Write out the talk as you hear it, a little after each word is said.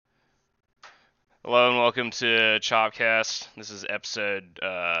Hello and welcome to Chopcast. This is episode,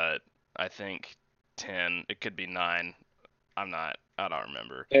 I think 10. It could be 9. I don't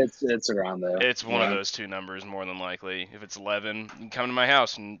remember. It's around there. It's one of Yeah. those two numbers more than likely. If it's 11, you can come to my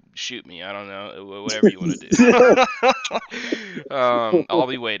house and shoot me. I don't know. Whatever you want to do. I'll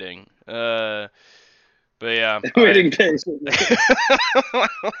be waiting. But yeah, I. Waiting patiently.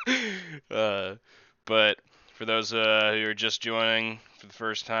 uh, but for those who are just joining for the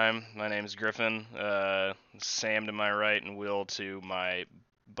first time, my name is Griffin. Sam to my right and Will to my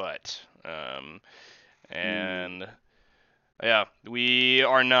butt. And yeah, we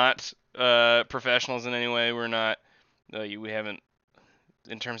are not professionals in any way. We're not. We haven't,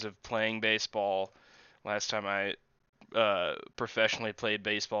 in terms of playing baseball. Last time I professionally played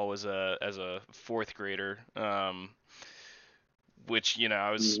baseball was as a fourth grader. Which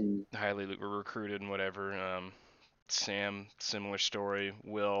I was Mhm. highly recruited and whatever. Sam, similar story.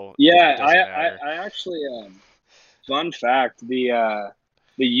 Will, Yeah, doesn't matter. I actually fun fact, the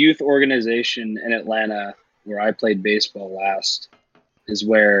youth organization in Atlanta where I played baseball last is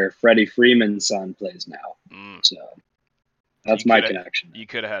where Freddie Freeman's son plays now. Mm, So you that's my could have connection you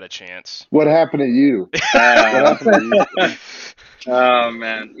could have had a chance. What happened to you? What there. happened to you? Oh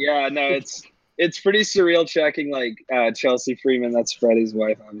man. Yeah, no, it's pretty surreal checking like Chelsea Freeman, that's Freddie's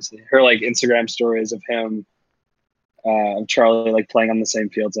wife, obviously. Her like Instagram stories of him of Charlie like playing on the same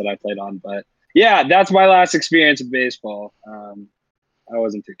fields that I played on. But yeah, that's my last experience with baseball. I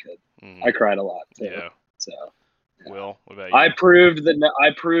wasn't too good. Mm, I cried a lot too. yeah. So yeah. Will, what about I you? proved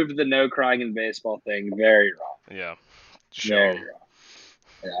the no crying in baseball thing very wrong. Yeah. Show Very him.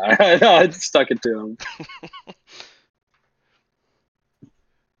 wrong. Yeah, I stuck it to him.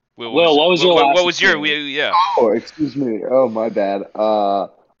 Will, Will, what was your what last was your experience? yeah? Oh, excuse me. Oh, my bad.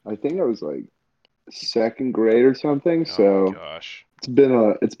 I think I was like second grade or something. Oh my So gosh, it's been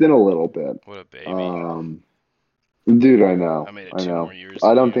a little bit. what a baby. Um, Dude, I I know, made it I 2 more know. years I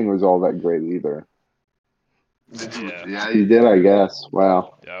than don't you. think it was all that great either. Did you? Yeah. Yeah, you did, I guess.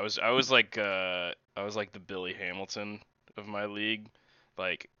 Wow. Yeah, I was like the Billy Hamilton of my league.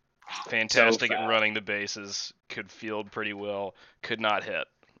 Like So fantastic at fast. running the bases, could field pretty well, could not hit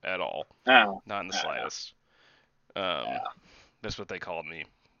at all. Oh, Not in the oh, slightest. Um, yeah. that's what they called me.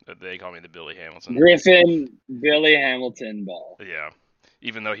 They called me the Billy Hamilton. Griffin, Billy Hamilton ball. Yeah.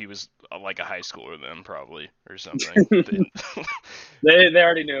 Even though he was like a high schooler then, probably, or something. They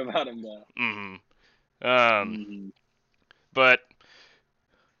already knew about him though. hmm Um, Mm-hmm. but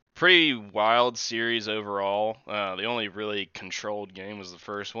pretty wild series overall. The only really controlled game was the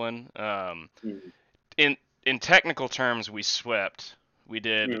first one. In technical terms, we swept. We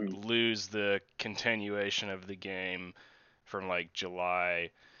did Mm-hmm. lose the continuation of the game from like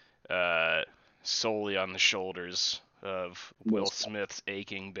July, uh, solely on the shoulders of Will Was Smith's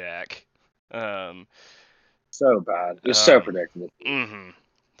aching back. Um, so bad. It was so um, predictable. hmm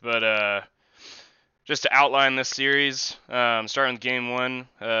But just to outline this series, starting with game one,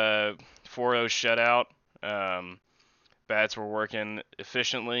 4-0 shutout. Um, bats were working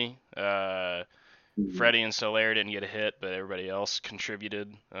efficiently. Mm-hmm. Freddie and Soler didn't get a hit, but everybody else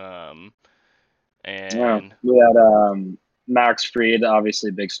contributed. Yeah, And we had Max Fried,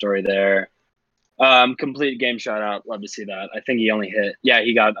 obviously big story there. Complete game shutout. Love to see that. I think he only hit. Yeah,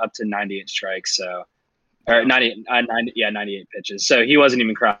 he got up to 98 strikes. So or yeah, 98 pitches. So he wasn't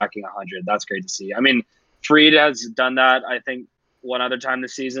even cracking 100. That's great to see. I mean, Fried has done that, I think, one other time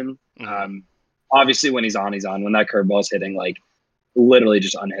this season. hmm Um, Obviously, when he's on, he's on. When that curveball's hitting, like, literally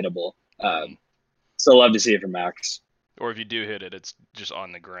just unhittable. hmm So love to see it from Max. or if you do hit it, it's just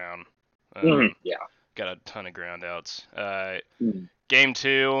on the ground. Yeah. Got a ton of ground outs. Mhm. Game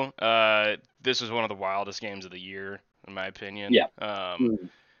two, this was one of the wildest games of the year, in my opinion. Yeah. Mhm.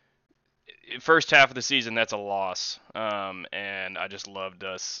 First half of the season, that's a loss, and I just loved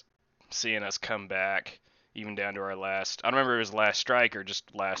us seeing us come back, even down to our last. I don't remember if it was last strike or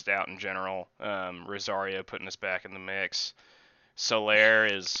just last out in general. Rosario putting us back in the mix. Soler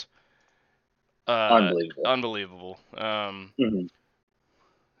is Unbelievable. unbelievable, Mhm.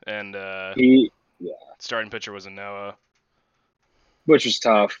 and He, yeah, starting pitcher was a Noah. which was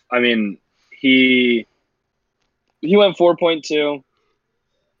tough. I mean, he he went 4.2.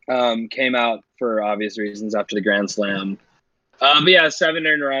 Came out for obvious reasons after the grand slam. But yeah, 7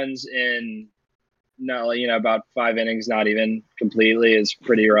 earned runs in no, about 5 innings, not even completely, is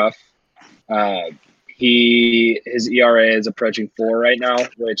pretty rough. Uh, his ERA is approaching 4 right now,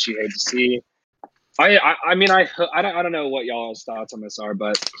 which you hate to see. I mean I don't know what y'all's thoughts on this are,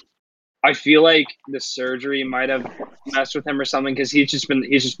 but I feel like the surgery might have messed with him or something because he's just been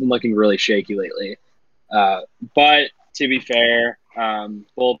looking really shaky lately. Uh, but to be fair,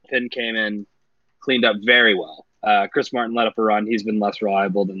 bullpen came in cleaned up very well. Chris Martin let up a run. He's been less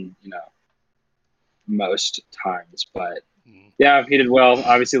reliable than most times, but yeah, he did well.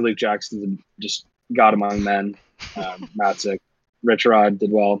 Obviously, Luke Jackson's just god among men. Matzik, Rich Rod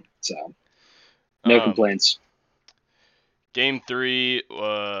did well, so no complaints. Game 3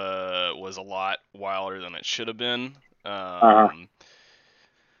 was a lot wilder than it should have been.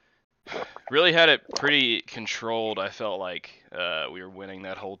 Really had it pretty controlled. I felt like we were winning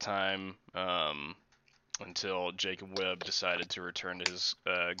that whole time until Jacob Webb decided to return to his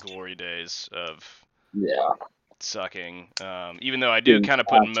glory days of sucking. Even though I do kind of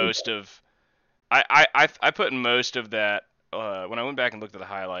put most of I put in most of that when I went back and looked at the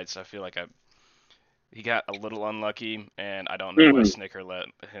highlights. I feel like he got a little unlucky, and I don't know why Snicker let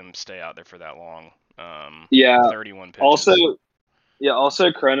him stay out there for that long. 31 pitches.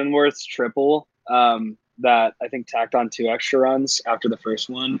 Also Cronenworth's triple that I think tacked on 2 extra runs after the first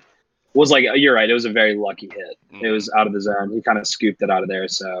one was like, you're right, it was a very lucky hit. It was out of the zone. He kind of scooped it out of there,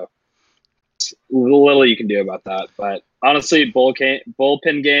 so little you can do about that. But honestly,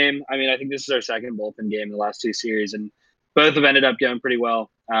 bullpen game, I mean, I think this is our second bullpen game in the last 2 series, and both have ended up going pretty well.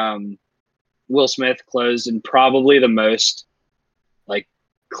 Will Smith closed in probably the most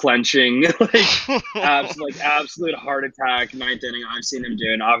clenching, absolute heart attack 9th inning I've seen him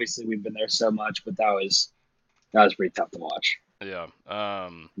do. And obviously we've been there so much, but that was pretty tough to watch. Yeah.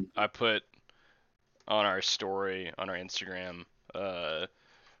 I put on our story on our Instagram,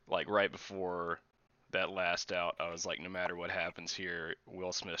 right before that last out, I was like, no matter what happens here,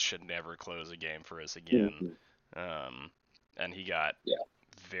 Will Smith should never close a game for us again. And he got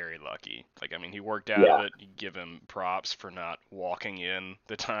very lucky. He worked out of it. You give him props for not walking in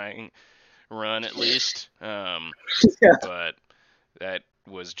the tying run at least. But that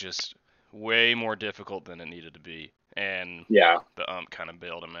was just way more difficult than it needed to be. And the ump kind of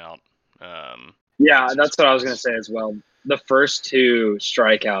bailed him out. That's what I was going to say as well. The first 2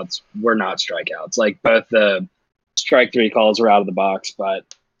 strikeouts were not strikeouts. Both the strike 3 calls were out of the box, but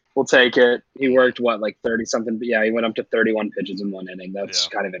we'll take it. He worked 30-something. But he went up to 31 pitches in 1 inning. That's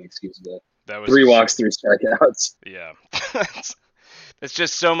kind of inexcusable. That was 3 walks, 3 strikeouts. Yeah, it's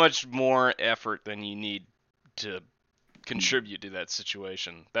just so much more effort than you need to contribute to that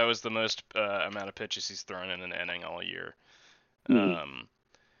situation. That was the most amount of pitches he's thrown in an inning all year.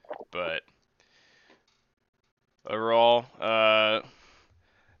 But overall,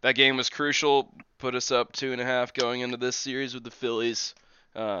 that game was crucial. Put us up 2.5 going into this series with the Phillies.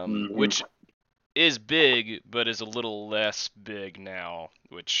 Which is big, but is a little less big now,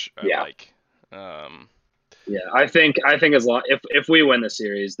 which I like. I think as long if we win the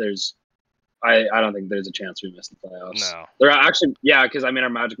series, I don't think there's a chance we miss the playoffs. No, they're actually because our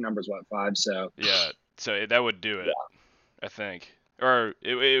magic number is 5, so so that would do it. I think, or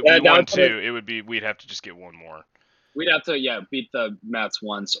if we won 2, it would be we'd have to just get 1 more. We'd have to beat the Mets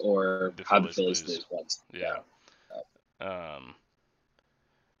once or have the Phillies lose once.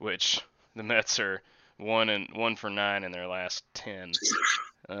 Which the Mets are 1 for 9 in their last 10.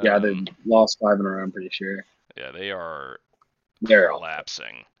 They've lost 5 in a row, I'm pretty sure. Yeah, they're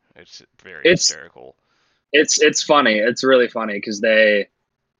collapsing. It's very hysterical. It's funny. It's really funny because they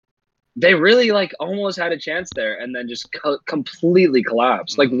really almost had a chance there and then just completely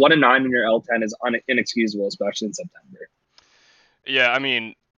collapsed. 1-9 in your L10 is inexcusable, especially in September. Yeah, I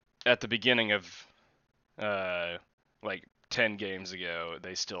mean, at the beginning of 10 games ago,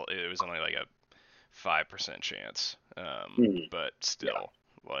 it was only a 5% chance. But still,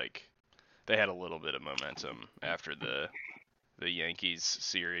 they had a little bit of momentum after the Yankees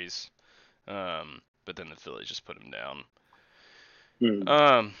series. But then the Phillies just put them down.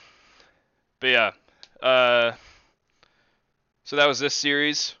 But yeah, so that was this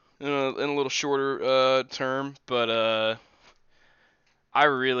series in a little shorter term, but I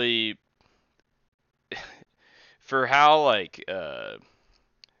really, for how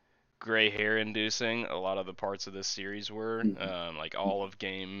gray hair inducing a lot of the parts of this series were, all of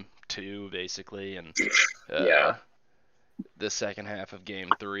game 2 basically, and the second half of game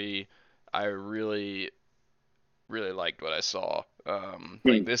 3, I really liked what I saw.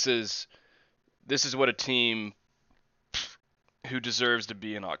 This is what a team who deserves to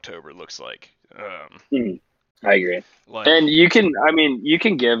be in October looks like. I agree. And you can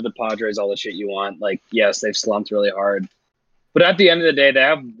give the Padres all the shit you want. Yes, they've slumped really hard, but at the end of the day, they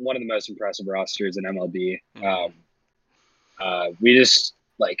have one of the most impressive rosters in MLB. We just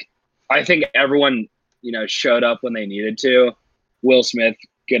I think everyone showed up when they needed to. Will Smith,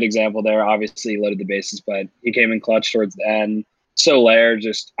 good example there. Obviously loaded the bases, but he came in clutch towards the end. Soler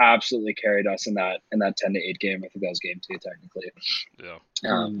just absolutely carried us in that 10-8 game. I think that was game 2 technically.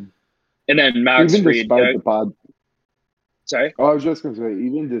 Yeah. And then Max Even Fried. despite the pod, Sorry. I was just gonna say,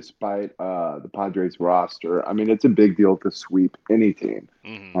 even despite the Padres roster, I mean, it's a big deal to sweep any team,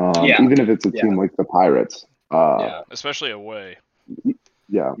 Mm-hmm. Yeah. even if it's a Yeah. team like the Pirates. Yeah. Especially away.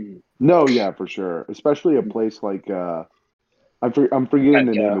 Yeah. Mhm. No, yeah, for sure. Especially a place like I'm forgetting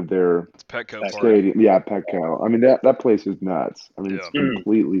the name Petco. of their It's Petco Petco. Park. stadium. Yeah, Petco. I mean that place is nuts. I mean, it's Yeah.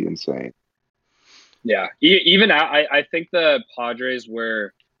 completely insane. Yeah. Even I think the Padres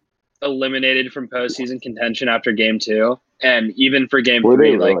were eliminated from postseason contention after game 2. And even for game Were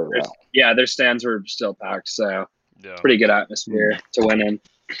they 3, like, really? their stands were still packed. So Yeah. pretty good atmosphere to win in.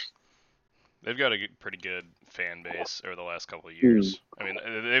 They've got a pretty good fan base over the last couple of years. I mean,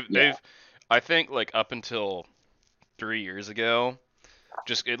 they've I think like up until 3 years ago,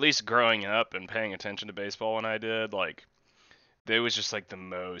 just at least growing up and paying attention to baseball when I did, like they was just like the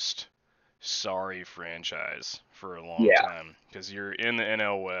most sorry franchise for a long Yeah. time because you're in the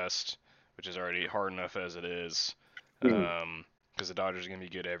NL West, which is already hard enough as it is. Mhm. Because the Dodgers are going to be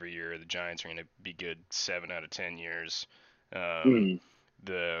good every year. The Giants are going to be good 7 out of 10 years. Mhm.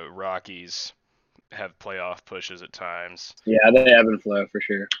 The Rockies have playoff pushes at times. Yeah, they ebb and flow for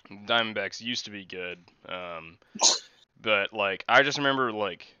sure. Diamondbacks used to be good. But like I just remember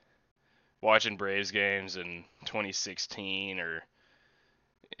like watching Braves games in 2016 or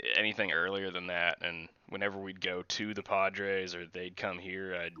anything earlier than that, and whenever we'd go to the Padres or they'd come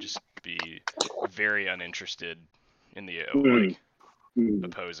here, I'd just be very uninterested in the like Mhm.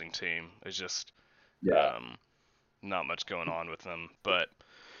 opposing team. It's just Yeah. not much going on with them. But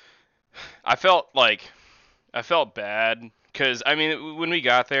I felt bad because I mean when we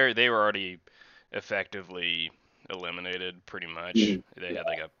got there, they were already effectively eliminated pretty much. Mhm. They had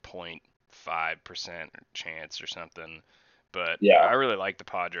like a 0.5% chance or something. But Yeah. I really like the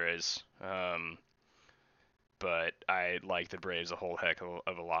Padres. But I like the Braves a whole heck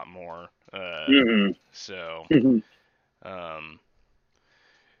of a lot more. Mhm. So, Mhm.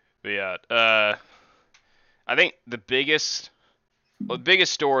 but yeah, I think the biggest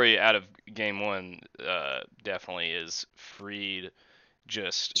story out of Game 1 definitely is Fried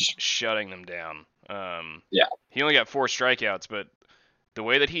just shutting them down. Yeah. He only got 4 strikeouts, but the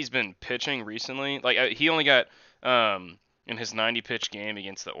way that he's been pitching recently, like he only got in his 90 pitch game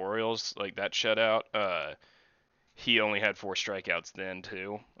against the Orioles, like that shutout, he only had 4 strikeouts then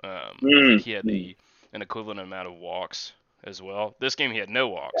too. I think he had an equivalent amount of walks as well. This game he had no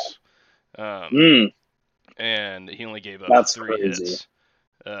walks, and he only gave up That's 3 crazy. hits.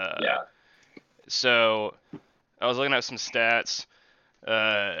 Yeah. So I was looking at some stats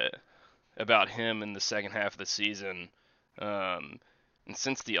about him in the second half of the season, and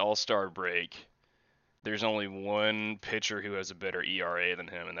since the All-Star break, there's only one pitcher who has a better ERA than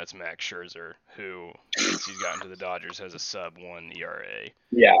him, and that's Max Scherzer, who, since he's gotten to the Dodgers, has a sub-1 ERA.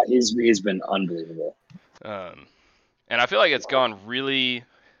 Yeah, he's been unbelievable. And I feel like it's gone really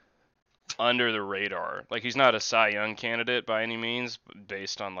under the radar. Like he's not a Cy Young candidate by any means,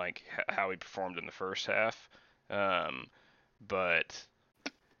 based on like how he performed in the first half. But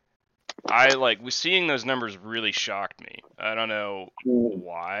I was seeing those numbers really shocked me. I don't know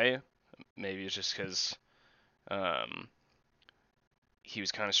why. Maybe it's just because he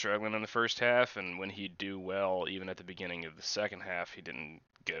was kind of struggling in the first half, and when he'd do well, even at the beginning of the second half, he didn't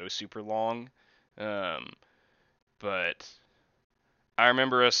go super long. But I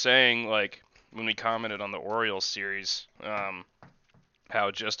remember us saying, like, when we commented on the Orioles series, how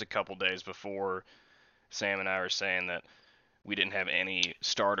just a couple days before, Sam and I were saying that we didn't have any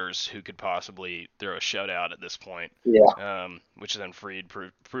starters who could possibly throw a shutout at this point. Yeah. Which then Fried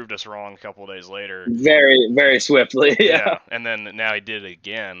proved us wrong a couple of days later. Very, very swiftly. Yeah. And then now he did it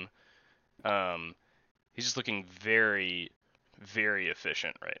again. He's just looking very, very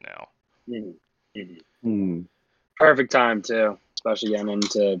efficient right now. Perfect time too, especially getting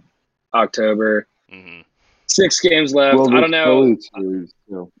into October. Mm-hmm. 6 games left. Well, I don't know. Series,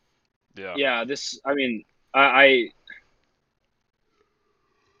 too. Yeah. This. I mean, I.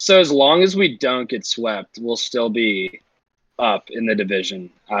 So as long as we don't get swept, we'll still be up in the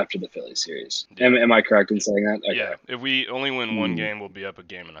division after the Philly series. Yeah. Am I correct in saying that? Okay. Yeah. If we only win one game, we'll be up a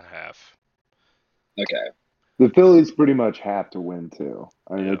game and a half. Okay. The Phillies pretty much have to win too.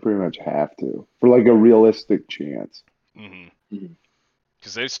 I mean, they pretty much have to for like a realistic chance.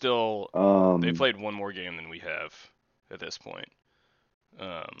 Because they still they played one more game than we have at this point.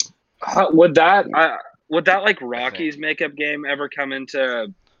 Would that like Rockies makeup game ever come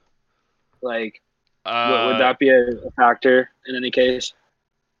into like? Would that be a factor in any case?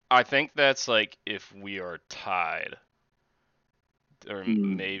 I think that's like if we are tied, or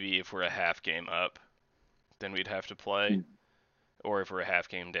maybe if we're a half game up, then we'd have to play, or if we're a half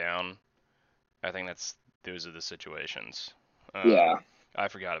game down. I think those are the situations. Yeah. I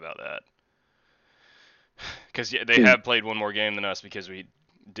forgot about that. Because they have played one more game than us because we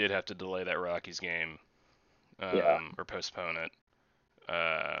did have to delay that Rockies game or postpone it.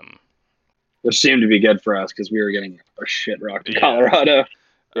 Which seemed to be good for us because we were getting our shit rocked in Colorado.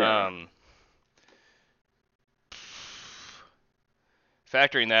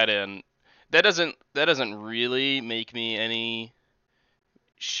 Factoring that in, that doesn't really make me any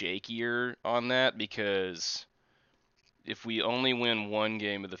shakier on that, because if we only win one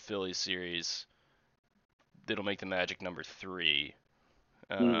game of the Phillies series, that'll make the Magic number 3.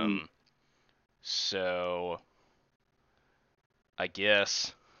 So I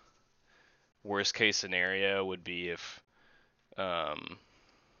guess worst case scenario would be if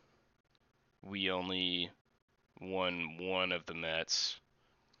we only won one of the Mets,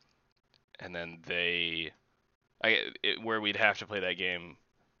 and then where we'd have to play that game.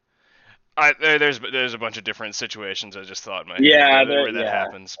 There's a bunch of different situations I just thought in my head where that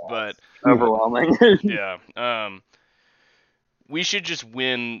happens, but overwhelming. Yeah. We should just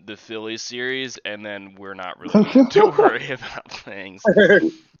win the Phillies series, and then we're not really to worry about things.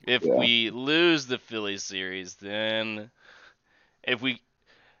 If we lose the Phillies series, then I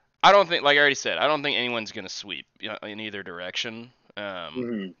don't think, like I already said, I don't think anyone's gonna sweep in either direction.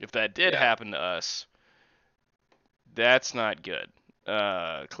 If that did happen to us, that's not good.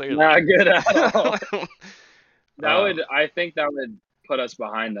 Clearly, not good at all. I think that would put us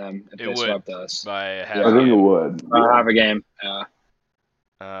behind them if they swept us by half. I think it would. Half a game. Yeah.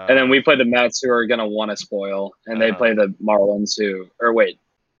 And then we play the Mets, who are gonna want to spoil, and they play the Marlins,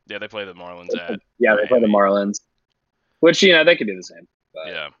 Yeah, they play the Marlins they play the Marlins, which they could do the same. But.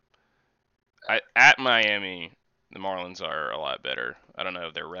 Yeah. At Miami, the Marlins are a lot better. I don't know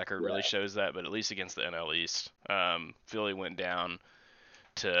if their record really shows that, but at least against the NL East, Philly went down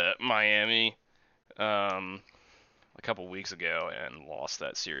to Miami a couple weeks ago and lost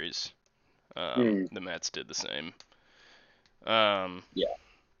that series. The Mets did the same. I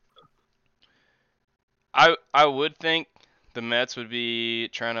would think the Mets would be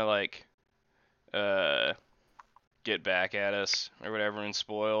trying to get back at us or whatever and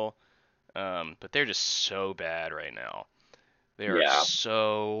spoil. But they're just so bad right now. They are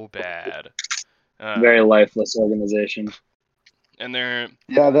so bad. Very lifeless organization. And they're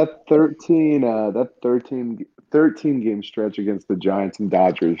that 13 game stretch against the Giants and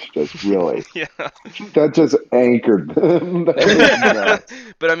Dodgers just really that just anchored them.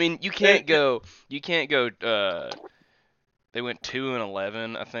 But I mean, you can't go they went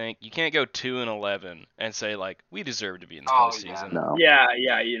 2-11, I think. You can't go 2-11 and say we deserve to be in the postseason. No. Yeah, you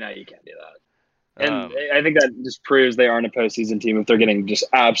can't do that. And I think that just proves they aren't a postseason team if they're getting just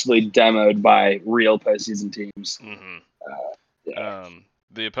absolutely demoed by real postseason teams.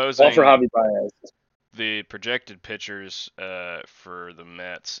 The opposing. All for Javi Baez. The projected pitchers for the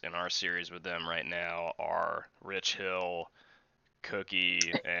Mets in our series with them right now are Rich Hill, Cookie,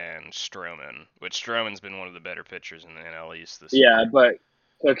 and Stroman. Which Stroman's been one of the better pitchers in the NL East this year. Yeah, but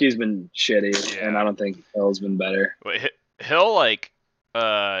Cookie's been shitty, and I don't think Hill's been better. Hill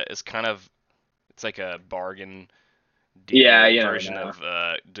is kind of. It's like a bargain deal version of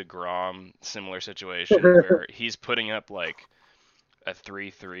DeGrom, similar situation where he's putting up a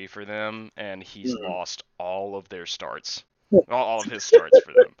 3-3 for them, and he's lost all of their starts, all of his starts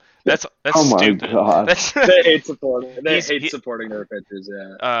for them. That's oh stupid. My God. They hate supporting. Supporting their pitchers.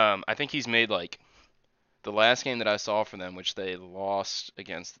 Yeah. I think he's made the last game that I saw for them, which they lost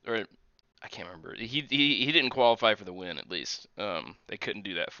against, or I can't remember. He didn't qualify for the win, at least. They couldn't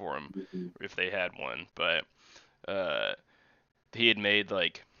do that for him if they had one. But he had made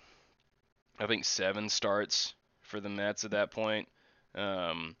I think 7 starts for the Mets at that point,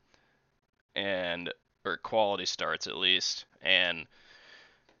 or quality starts at least, and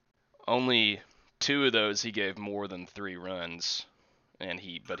only 2 of those he gave more than 3 runs,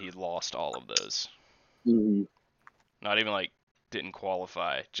 but he lost all of those. Not even didn't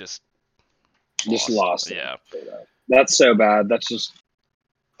qualify, just lost. Yeah. That's so bad. That's just.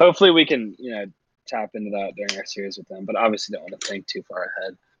 Hopefully we can, tap into that during our series with them, but obviously don't want to think too far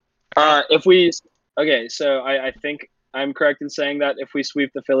ahead. So I think I'm correct in saying that if we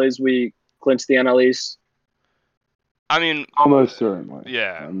sweep the Phillies, we clinch the NL East. I mean, almost certainly.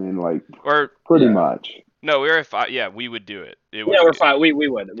 Yeah. I mean, pretty much. No, we're at 5. Yeah, we would do it. We're 5. We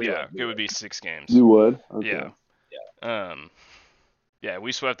would. It would be 6 games. You would? Okay. Yeah. Yeah,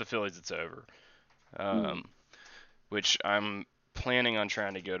 we swept the Phillies, it's over. Which I'm planning on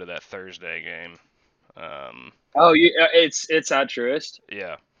trying to go to that Thursday game. It's at Truist?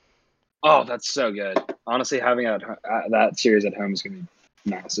 Yeah. Oh, that's so good. Honestly, having that series at home is going to be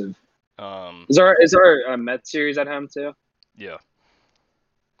massive. Is our Mets series at home too? Yeah.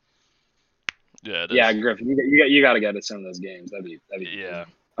 Yeah, it is. Yeah, Griffin, you got to go to some of those games. That'd be Yeah.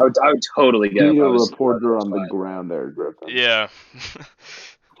 I would totally go. Need If a I was reporter on the ground there, Griffin. Yeah.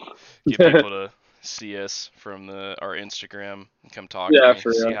 Get people to see us from our Instagram and come talk Yeah, to me,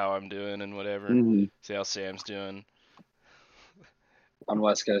 for see real. how I'm doing and whatever. Mhm. See how Sam's doing. On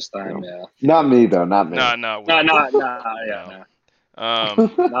West Coast time, yeah. Not me though. Not me. Not Will. No.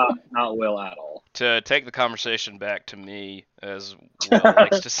 Not Will at all. To take the conversation back to me, as Will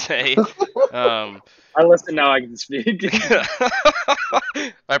likes to say, I listen now. I can speak.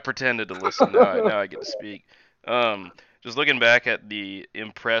 I pretended to listen. Now I get to speak. Just looking back at the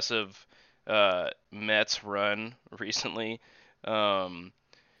impressive Mets run recently.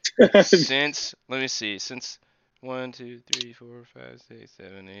 Since 1, 2, 3, 4, 5, 6,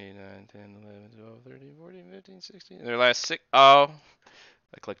 7, 8, 9, 10, 11, 12, 13, 14, 15, 16. Their last six. Oh,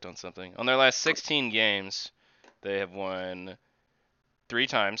 I clicked on something. On their last 16 games, they have won 3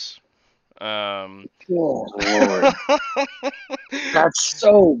 times. Oh, Lord. That's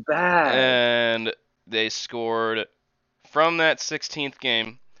so bad. And they scored from that 16th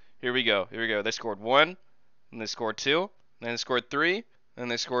game. Here we go. They scored 1, and they scored 2, and they scored 3,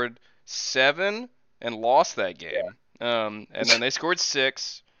 and they scored 7, and lost that game. And then they scored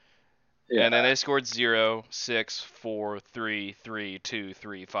 6, and then they scored 0, 6, 4, 3, 3, 2,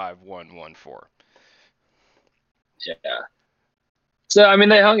 3, 5, 1, 1, 4. Yeah. So I mean,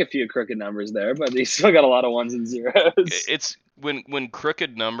 they hung a few crooked numbers there, but they still got a lot of ones and zeros. It's when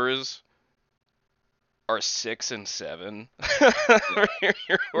crooked numbers are 6 and 7 for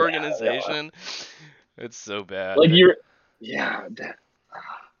your organization. It's so bad. Like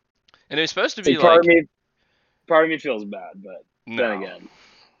and it's supposed to be part like part of me feels bad, but no. then again,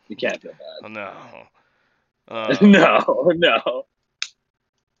 you can't feel bad. No. No.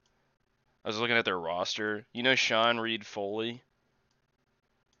 I was looking at their roster. You know Sean Reed Foley?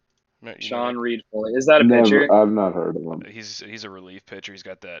 Sean Reed Foley. Is that a pitcher? I've not heard of him. He's a relief pitcher. He's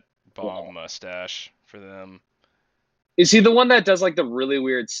got that bomb mustache for them. Is he the one that does like the really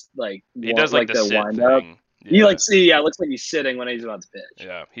weird He does like the sit wind up? thing. Yeah. He it looks like he's sitting when he's about to pitch.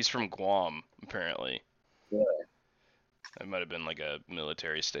 Yeah, he's from Guam apparently. Really? It might have been like a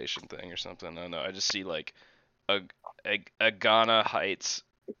military station thing or something. I don't know. I just see like Agana Heights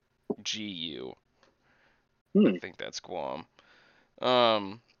GU. I think that's Guam.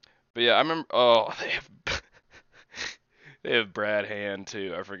 But yeah, I remember. Oh, they have Brad Hand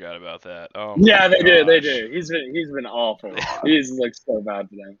too. I forgot about that. Oh, yeah, they do. They do. He's been awful. He's like so bad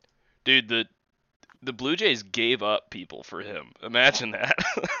for them. Dude, the Blue Jays gave up people for him. Imagine that.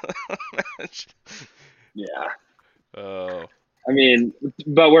 Yeah. Oh. I mean,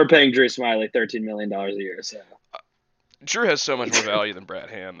 but we're paying Drew Smiley $13 million a year, so. Drew has so much more value than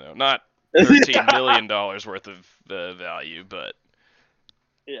Brad Hand, though. Not $13 million worth of value, but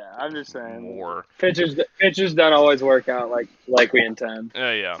yeah, I'm just saying. More. Pitchers don't always work out like we intend.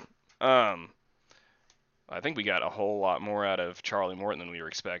 Yeah. I think we got a whole lot more out of Charlie Morton than we were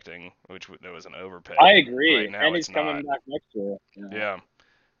expecting, which there was an overpay. I agree. Right now, and he's coming back next year. Yeah.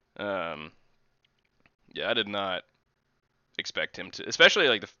 Yeah, I did not expect him to, especially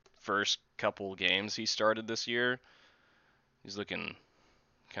like the first couple games he started this year. He's looking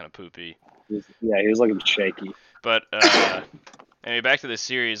kind of poopy. He was looking shaky. But anyway, back to the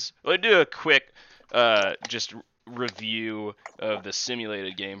series. Let's do a quick just review of the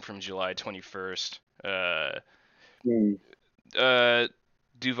simulated game from July 21st.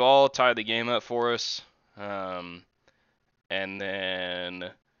 Duvall tied the game up for us, and then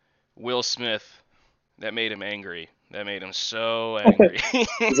Will Smith, that made him angry. That made him so angry.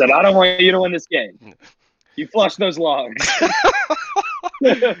 He said, "I don't want you to win this game. You flush those logs."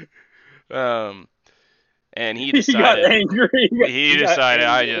 And he decided. He got angry. He decided,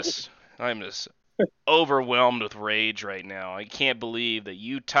 I'm just overwhelmed with rage right now. I can't believe that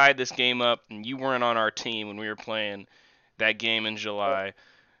you tied this game up and you weren't on our team when we were playing that game in July.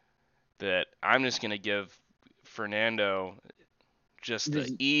 That I'm just gonna give Fernando just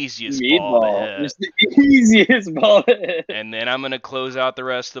the easiest ball to hit. Just the easiest ball to hit. And then I'm gonna close out the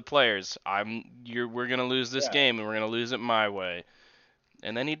rest of the players. We're gonna lose this game, and we're gonna lose it my way.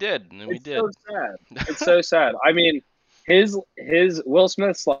 And then he did, and then we did. It's so sad. It's so sad. I mean, his Will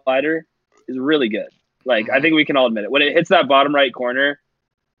Smith slider is really good. Like, I think we can all admit it. When it hits that bottom right corner,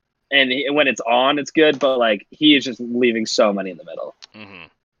 and when it's on, it's good. But like, he is just leaving so many in the middle. Mm-hmm.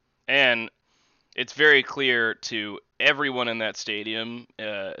 And it's very clear to everyone in that stadium,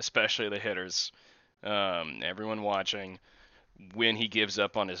 especially the hitters, everyone watching, when he gives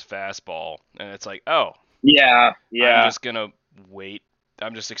up on his fastball, and it's like, oh, yeah, I'm just gonna wait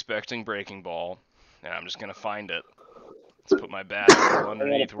I'm just expecting breaking ball, and I'm just gonna find it. Let's put my bat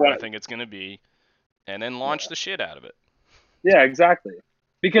underneath where I think it's gonna be, and then launch the shit out of it. Yeah, exactly.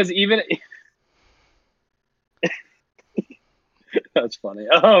 Because even that's funny.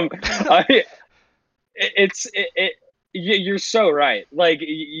 You're so right. Like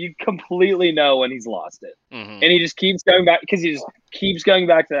you completely know when he's lost it, Mm-hmm. and he just keeps going back because he just keeps going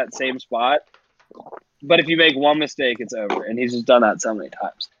back to that same spot. But if you make one mistake, it's over, and he's just done that so many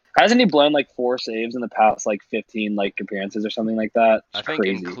times. Hasn't he blown like 4 saves in the past like 15 like appearances or something like that? It's I think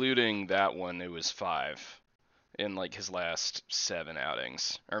crazy. including that one, it was 5 in like his last 7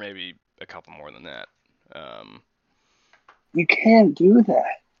 outings, or maybe a couple more than that. You can't do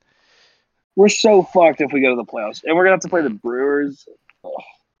that. We're so fucked if we go to the playoffs, and we're gonna have to play the Brewers. Oh.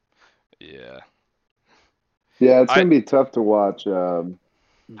 Yeah. Yeah, it's gonna be tough to watch the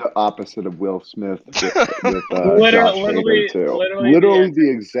opposite of Will Smith with Josh Hader too. Literally the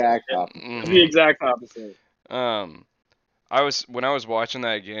exact opposite. Mm-hmm. The exact opposite. When I was watching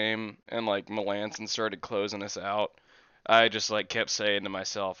that game and like Melanson started closing us out, I just like kept saying to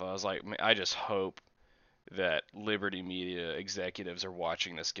myself, I was like, I just hope that Liberty Media executives are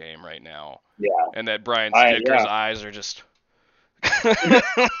watching this game right now. Yeah. And that Brian Sticker's eyes are just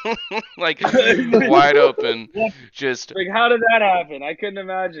like wide open. Just like, how did that happen? I couldn't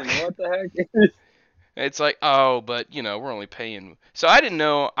imagine. What the heck? It's like, oh, but you know, we're only paying. So I didn't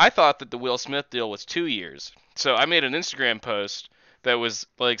know. I thought that the Will Smith deal was 2 years. So I made an Instagram post that was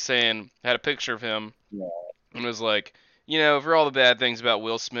like saying, had a picture of him, and was like, you know, for all the bad things about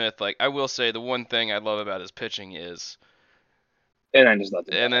Will Smith, like I will say the one thing I love about his pitching is. And then just let.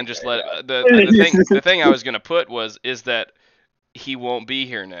 The thing I was gonna put is that he won't be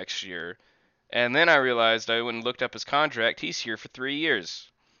here next year, and then I realized I went and looked up his contract. He's here for 3 years.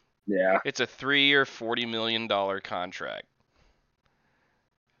 Yeah. It's a 3-year, $40 million contract.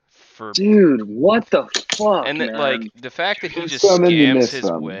 Dude, what the fuck, and man? Like the fact that he just scams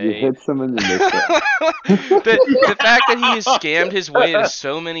his way. You hit some and you miss them. the fact that he has scammed his way into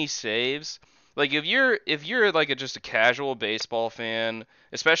so many saves. Like if you're like just a casual baseball fan,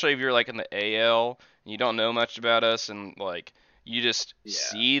 especially if you're like in the AL and you don't know much about us and like you just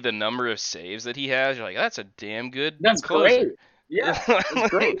see the number of saves that he has, you're like, that's a damn good closer. Great. Yeah,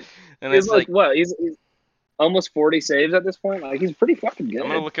 that's great. And it's like what? He's almost 40 saves at this point. Like he's pretty fucking good. I'm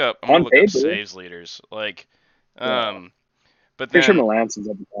gonna look up saves leaders. Like, but then pretty sure Melanson's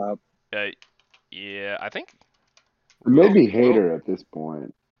at the top. Yeah, I think maybe Hader at this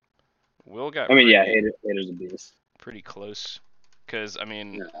point. Will got. Hader's a beast. Pretty close, because I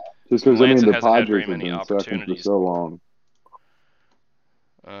mean, just because the Padres have been sucking for so long.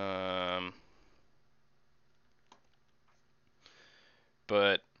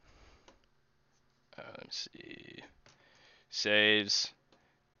 But let's see. Saves.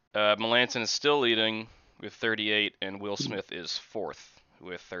 Melanson is still leading with 38, and Will Smith is 4th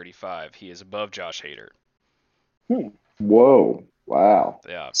with 35. He is above Josh Hader. Whoa! Wow.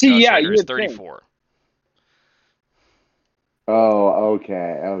 Yeah. See, Josh Hader is 34. Think. Oh,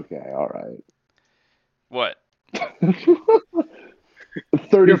 okay, all right. What?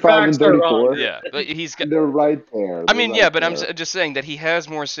 35 and 34. Yeah, but they're right there. I mean, but I'm just saying that he has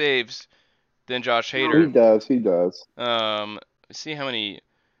more saves than Josh Hader. He does. Let's see how many.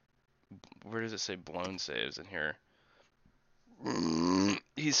 Where does it say blown saves in here?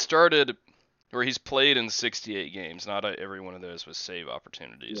 He's played in 68 games. Not every one of those was save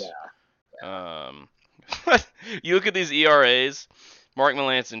opportunities. Yeah. You look at these ERAs. Mark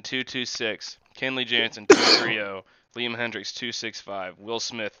Melanson 2.26, Kenley Jansen 2.30, Liam Hendricks 2.65, Will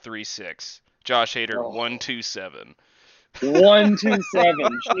Smith 3.6, Josh Hader 1.27.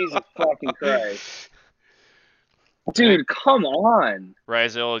 1.27. Jesus fucking Christ. Dude, come on.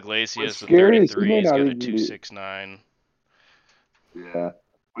 Raisel Iglesias with 33. He's got a 2.69. Yeah.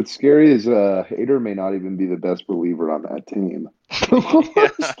 What's scary is Hader may not even be the best reliever on that team.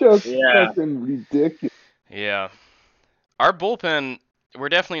 It's just fucking ridiculous. Yeah. Our bullpen, we're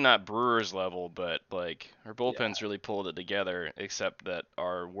definitely not Brewers level, but like our bullpen's really pulled it together, except that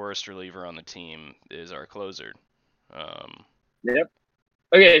our worst reliever on the team is our closer. Yep.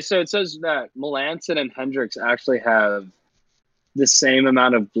 Okay, so it says that Melanson and Hendricks actually have the same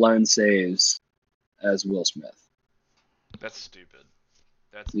amount of blown saves as Will Smith. That's stupid.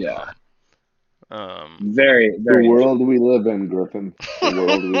 That's dumb. Very, very. The world we live in, Griffin. The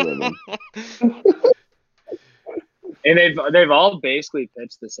world we live in. And they've all basically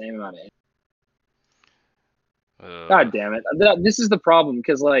pitched the same amount of. God damn it! This is the problem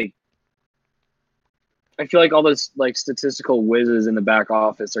because like I feel like all those like statistical whizzes in the back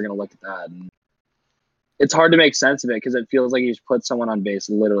office are gonna look at that, and it's hard to make sense of it because it feels like he's put someone on base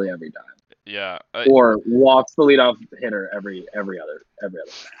literally every time. Yeah. Or walks the leadoff hitter every other. I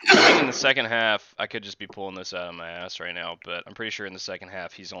think in the second half, I could just be pulling this out of my ass right now, but I'm pretty sure in the second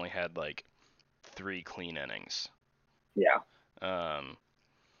half he's only had like 3 clean innings. Yeah. And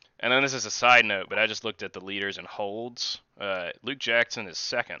then this is a side note, but I just looked at the leaders and holds. Luke Jackson is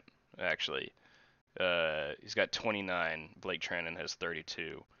second, actually. He's got 29. Blake Treinen has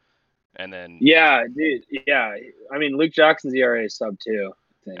 32. And then yeah, dude, yeah. I mean, Luke Jackson's ERA is sub 2.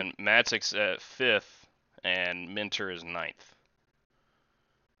 And Matzek's at 5th, and Minter is 9th.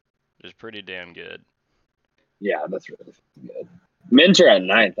 Which is pretty damn good. Yeah, that's really good. Minter at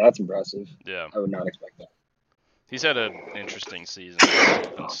 9th, that's impressive. Yeah. I would not expect that. He's had an interesting season. He's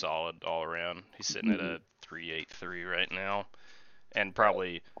been solid all around. He's sitting at a 3.83 right now, and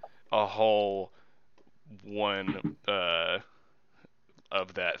probably a whole one of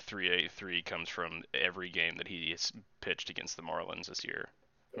that 3.83 comes from every game that he has pitched against the Marlins this year.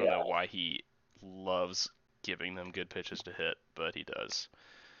 I don't know why he loves giving them good pitches to hit, but he does.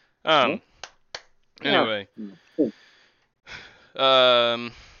 Anyway,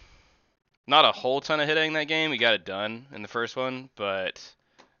 not a whole ton of hitting in that game. We got it done in the first one, but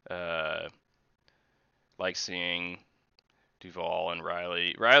like seeing Duvall and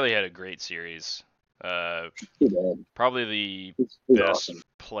Riley. Riley had a great series. Probably the best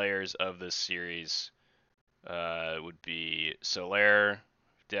players of this series would be Soler,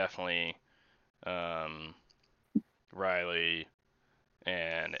 definitely, Riley,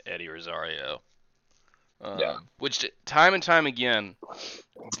 and Eddie Rosario. Which time and time again,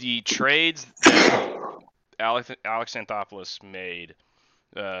 the trades that Alex Anthopoulos made,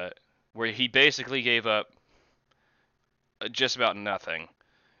 where he basically gave up just about nothing,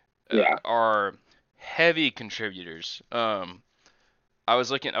 are heavy contributors. I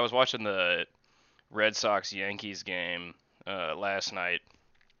was watching the Red Sox Yankees game last night.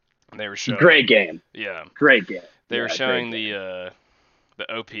 And they were showing great game. Yeah, great game. They were showing the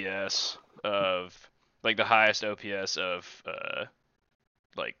OPS of like the highest OPS of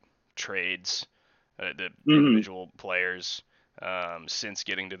like trades, the individual players since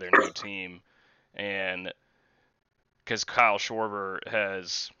getting to their new team, and because Kyle Schwarber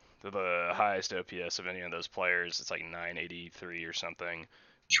has the highest OPS of any of those players, it's like 983 or something.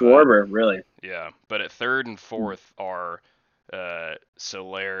 Schwarber, really? Yeah, but at third and fourth are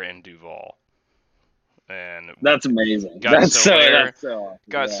Soler and Duvall. And that's amazing. Got Soler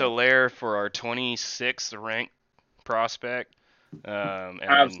for our 26th ranked prospect. And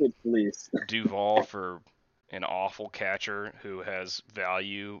absolute police. Duvall for an awful catcher who has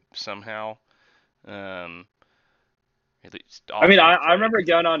value somehow. I remember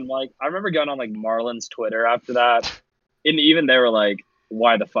going on Marlins Twitter after that, and even they were like,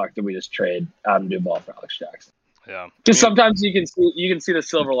 "Why the fuck did we just trade Adam Duvall for Alex Jackson?" Yeah, because sometimes you can see the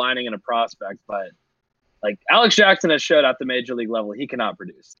silver lining in a prospect, but like Alex Jackson has showed at the major league level he cannot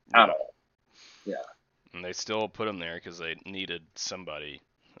produce at all. Yeah, and they still put him there because they needed somebody.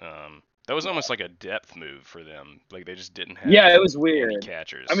 That was almost like a depth move for them. Like they just didn't have. Yeah, it was weird.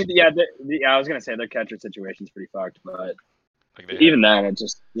 Catchers. I mean, I was gonna say their catcher situation's pretty fucked, but even then, it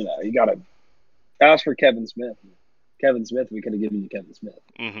just you gotta ask for Kevin Smith. Kevin Smith, we could have given you Kevin Smith.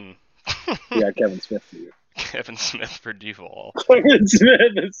 Mm-hmm. Yeah, Kevin Smith for you. Kevin Smith for Duvall. Kevin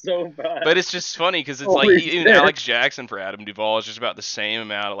Smith is so bad. But it's just funny because it's even Alex Jackson for Adam Duvall is just about the same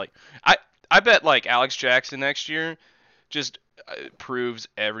amount of like. I bet like Alex Jackson next year just proves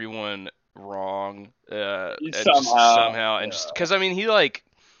everyone wrong somehow and just because I mean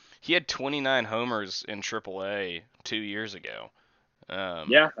he had 29 homers in AAA 2 years ago.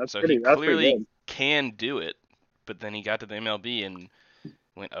 That's so pretty. He that's clearly good. Can do it, but then he got to the MLB and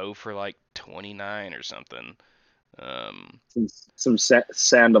went 0 for like 29 or something. Some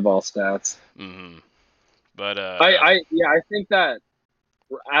Sandoval stats. Mm-hmm. But I think that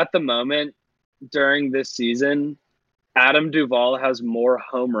at the moment during this season, Adam Duvall has more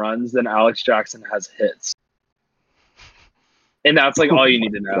home runs than Alex Jackson has hits. And that's like all you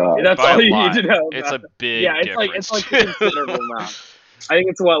need to know. That's all you need to know. It's a big difference. It's like a considerable amount. I think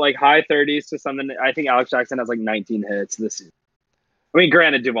it's like high 30s to something. I think Alex Jackson has like 19 hits this season. I mean,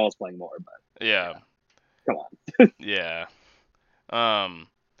 granted, Duvall's playing more, but yeah. Come on. Yeah.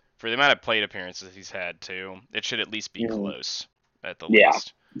 For the amount of plate appearances he's had too, it should at least be close at the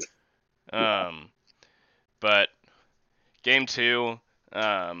least. But game 2,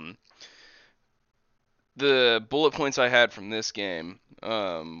 the bullet points I had from this game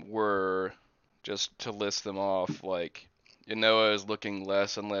were just to list them off. Like Ynoa is looking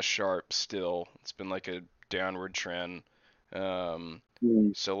less and less sharp still. It's been like a downward trend.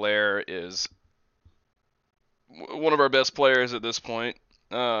 Soler is one of our best players at this point.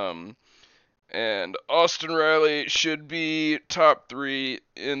 And Austin Riley should be top 3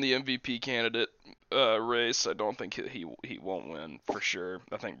 in the MVP candidate race. I don't think he won't win for sure.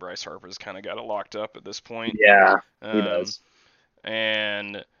 I think Bryce Harper's kind of got it locked up at this point. Yeah, he does.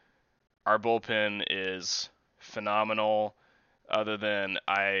 And our bullpen is phenomenal. Other than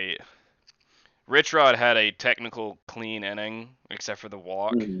Rich Rod had a technical clean inning, except for the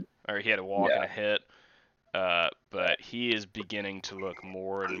walk, or he had a walk and a hit. But he is beginning to look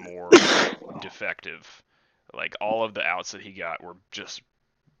more and more defective. Like, all of the outs that he got were just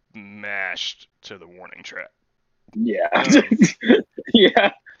mashed to the warning track. Yeah.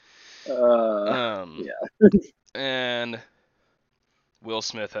 Yeah. Yeah. And Will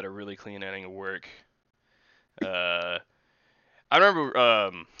Smith had a really clean inning of work. I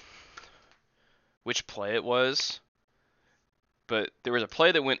remember which play it was, but there was a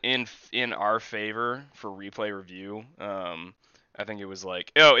play that went in our favor for replay review. I think it was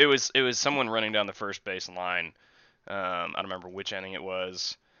it was someone running down the first base line. I don't remember which inning it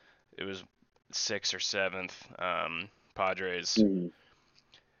was. It was 6th or 7th. Padres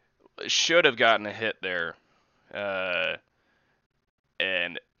should have gotten a hit there,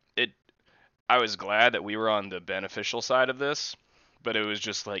 and I was glad that we were on the beneficial side of this, but it was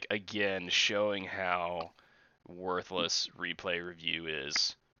just like, again, showing how worthless replay review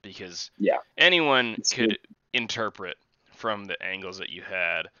is, because anyone could interpret from the angles that you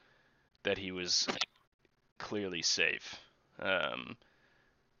had that he was clearly safe.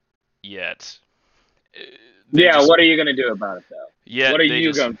 Yet. What are you going to do about it, though? Yeah, what are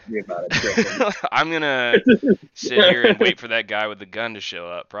you going to do about it? I'm going to sit here and wait for that guy with the gun to show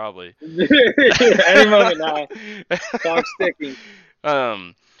up, probably. Any moment now. Clock sticking.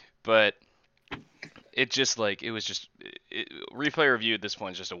 But it just, like, it was just... replay review at this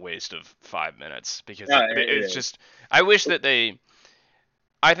point is just a waste of 5 minutes, because it's just... I wish that they...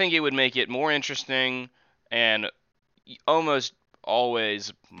 I think it would make it more interesting and almost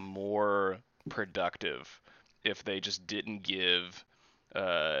always more productive if they just didn't give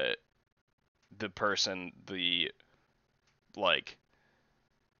the person the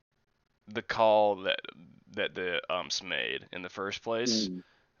call that the umps made in the first place,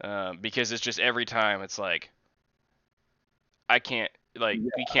 because it's just every time it's like, I can't, like,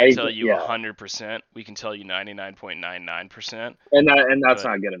 we can't tell you 100%. We can tell you 99.99%. And that's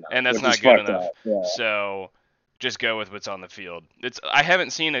not good enough. And that's not good enough. Yeah. So just go with what's on the field. I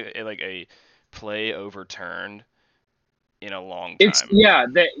haven't seen a play overturned in a long time.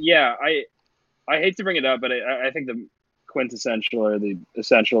 I hate to bring it up, but I think the quintessential or the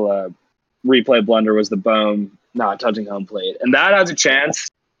essential replay blunder was the Bohm not touching home plate, and that has a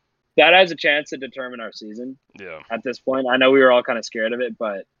chance. That has a chance to determine our season. Yeah. At this point, I know we were all kind of scared of it,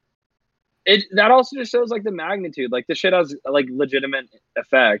 but that also just shows like the magnitude. Like, the shit has like legitimate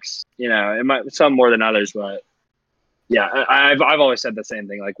effects. You know, it might some more than others, but yeah, I've always said the same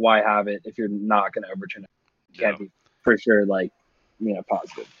thing. Like, why have it if you're not going to overturn it? You can't be for sure, like, you know,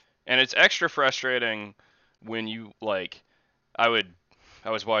 positive. And it's extra frustrating when you like. I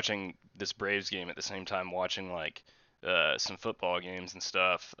was watching this Braves game at the same time, watching like some football games and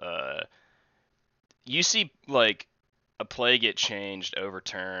stuff. You see like a play get changed,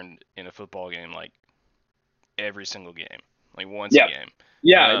 overturned in a football game like every single game, like once a game.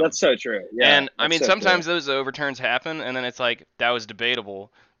 Yeah, that's so true. Yeah, and I mean, sometimes those overturns happen, and then it's like, that was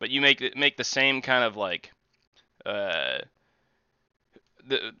debatable, but you make the same kind of like,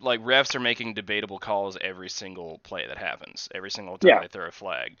 refs are making debatable calls every single play that happens, every single time they throw a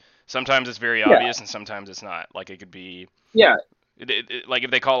flag. Sometimes it's very obvious, and sometimes it's not. Like, it could be like if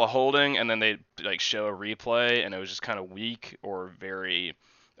they call a holding and then they like show a replay and it was just kind of weak or very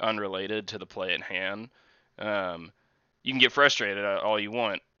unrelated to the play at hand. You can get frustrated all you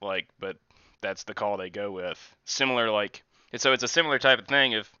want, like, but that's the call they go with. Similar, like, so it's a similar type of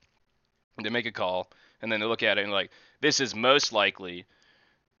thing if they make a call and then they look at it and like, this is most likely,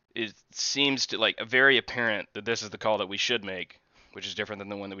 it seems to like very apparent that this is the call that we should make, which is different than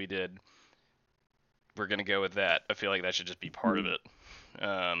the one that we did. We're going to go with that. I feel like that should just be part of it.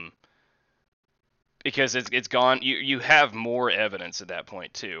 Because it's gone. You have more evidence at that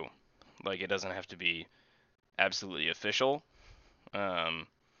point too. Like, it doesn't have to be absolutely official,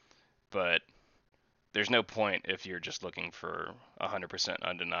 but there's no point if you're just looking for 100%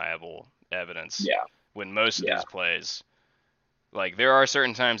 undeniable evidence. When most of these plays, like, there are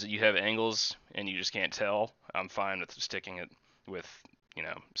certain times that you have angles and you just can't tell. I'm fine with sticking it with, you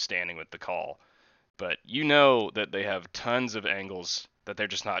know, standing with the call, but you know that they have tons of angles that they're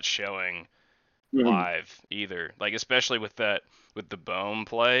just not showing live either. Like, especially with the Bohm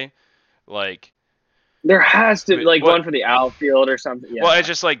play, like, There has to like one for the outfield or something. Yeah. Well, it's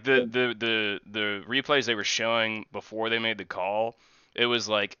just like the replays they were showing before they made the call. It was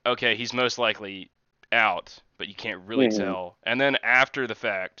like, okay, he's most likely out, but you can't really tell. And then after the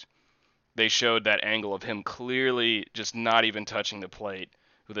fact, they showed that angle of him clearly just not even touching the plate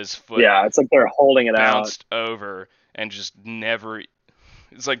with his foot. Yeah, it's like they're holding it bounced over and just never.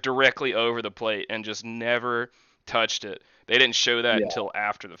 It's like directly over the plate and just never touched it. They didn't show that until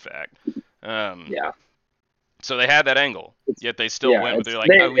after the fact. Yeah. So they had that angle, yet they still went with. They're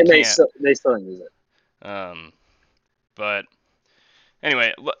like, oh, we can't. They still use it. But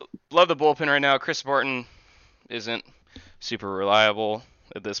anyway, love the bullpen right now. Chris Barton isn't super reliable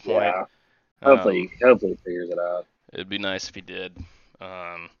at this point. Yeah. Hopefully he figures it out. It'd be nice if he did.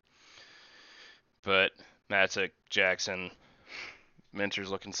 But Matzek, Jackson,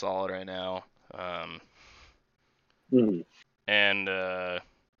 Minter's looking solid right now. And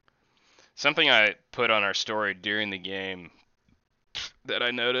something I put on our story during the game that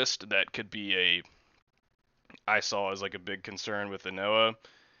I noticed that could be I saw as like a big concern with Noah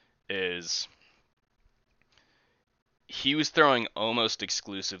is he was throwing almost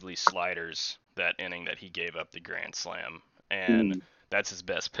exclusively sliders that inning that he gave up the grand slam, and that's his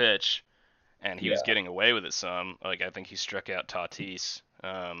best pitch, and he was getting away with it some. Like, I think he struck out Tatis,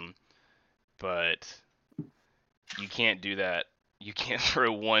 but you can't do that. You can't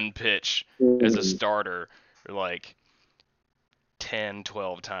throw one pitch as a starter like 10,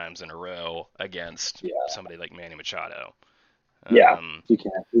 12 times in a row against somebody like Manny Machado. You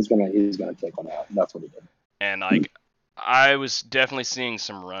can't. He's gonna take one out. That's what he did. And like, I was definitely seeing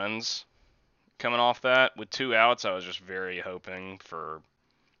some runs coming off that. With 2 outs, I was just very hoping for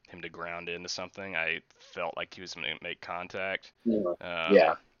him to ground into something. I felt like he was going to make contact.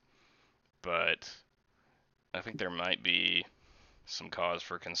 But I think there might be some cause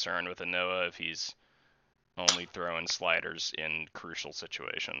for concern with Noah if he's only throwing sliders in crucial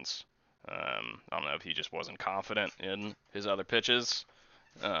situations. I don't know if he just wasn't confident in his other pitches.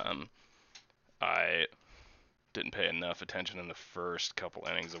 I didn't pay enough attention in the first couple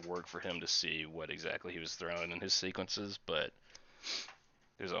innings of work for him to see what exactly he was throwing in his sequences, but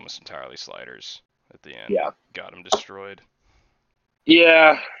it was almost entirely sliders at the end. Yeah. Got him destroyed.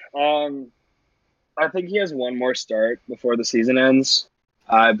 Yeah. I think he has one more start before the season ends.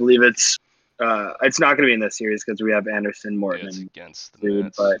 I believe it's not going to be in this series because we have Anderson, Morton, against the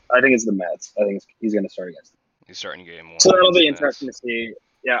Mets. But I think it's the Mets. I think he's going to start against them. He's starting game 1. So that'll be interesting to see.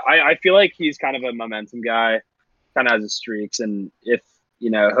 Yeah, I feel like he's kind of a momentum guy, kind of has his streaks, and if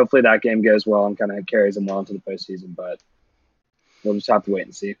hopefully that game goes well and kind of carries him well into the postseason. But we'll just have to wait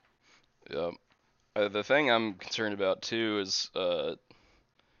and see. Yeah. The thing I'm concerned about too is the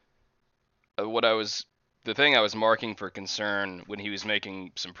thing I was marking for concern when he was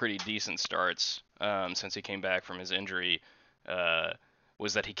making some pretty decent starts since he came back from his injury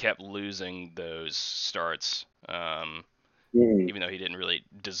was that he kept losing those starts, even though he didn't really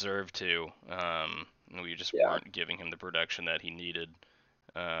deserve to. We just weren't giving him the production that he needed.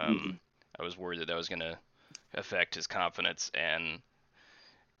 I was worried that was going to affect his confidence, and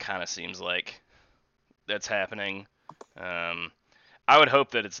kind of seems like that's happening. I would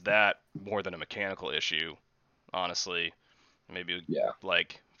hope that it's that more than a mechanical issue, honestly. Maybe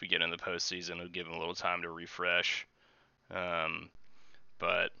like if we get in the postseason, it'll give him a little time to refresh.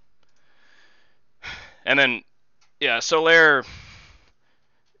 But and then Soler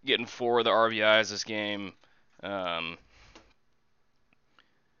getting 4 of the RBIs this game.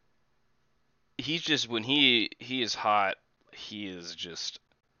 He's just, when he is hot, he is just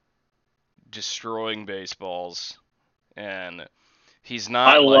destroying baseballs, and he's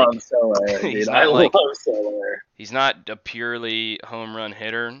not. I love Soler, dude. I love Soler. He's not a purely home run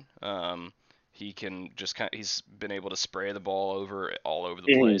hitter. He can just he's been able to spray the ball all over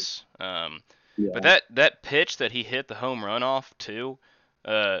the place. But that pitch that he hit the home run off too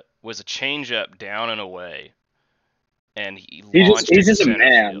was a changeup down and away. And he's just a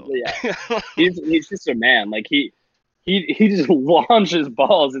man. Yeah. he's just a man. Like he just launches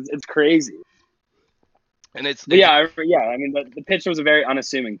balls. It's crazy. And I mean, the pitch was a very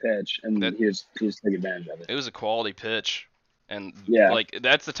unassuming pitch, and he just took advantage of it. It was a quality pitch, and like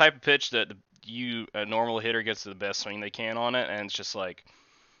that's the type of pitch that a normal hitter gets the best swing they can on it, and it's just like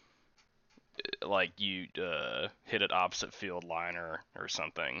you hit it opposite field line or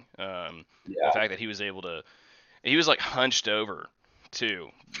something. The fact that he was able to, he was like hunched over too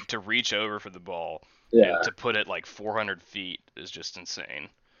to reach over for the ball, and to put it like 400 feet is just insane.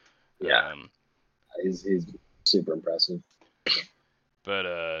 Yeah. He's super impressive. But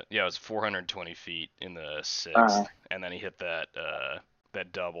it was 420 feet in the 6th, and then he hit that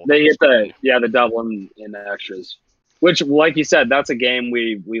that double. They hit the double in the extras, which, like you said, that's a game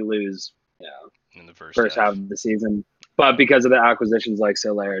we lose. In the first half of the season, but because of the acquisitions like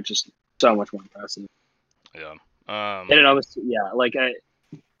Soler, it's just so much more impressive. Yeah. And it almost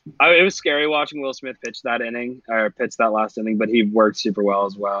it was scary watching Will Smith pitch that last inning, but he worked super well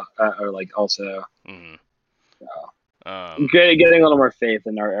as well. Mm-hmm. Getting a little more faith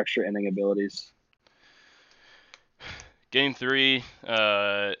in our extra inning abilities. Game 3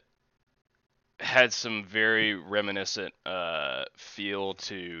 had some very reminiscent feel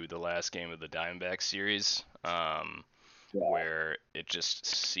to the last game of the Diamondback series, where it just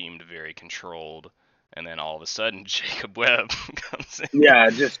seemed very controlled, and then all of a sudden Jacob Webb comes in. Yeah,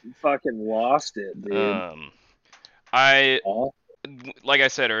 just fucking lost it, dude. Like I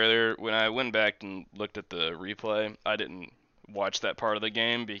said earlier, when I went back and looked at the replay, I didn't watch that part of the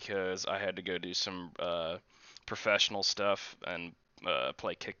game because I had to go do some professional stuff and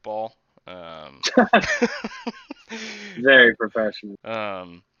play kickball. Very professional.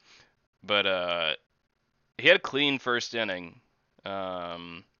 But he had a clean first inning. I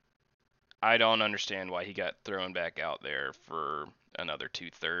don't understand why he got thrown back out there for another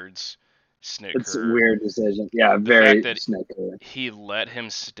 2/3. Snitker. It's a weird decision. Yeah, very Snitker. He let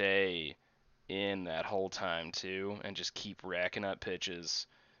him stay in that whole time too, and just keep racking up pitches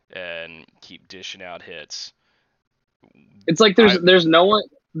and keep dishing out hits. It's like there's no one.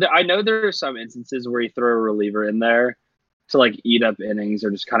 I know there are some instances where you throw a reliever in there to like eat up innings or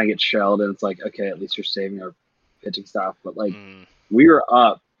just kind of get shelled, and it's like, okay, at least you're saving our pitching staff. But like we were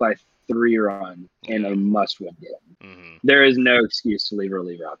up by 3 runs in a must-win game. Mm-hmm. There is no excuse to leave a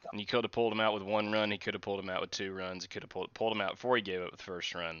reliever out there. He could have pulled him out with 1 run. He could have pulled him out with 2 runs. He could have pulled him out before he gave up the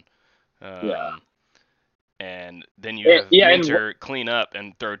first run. And then you have Minter clean up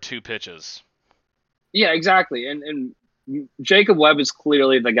and throw 2 pitches. Yeah, exactly. And Jacob Webb is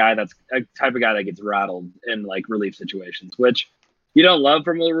clearly the guy that's a type of guy that gets rattled in like relief situations, which you don't love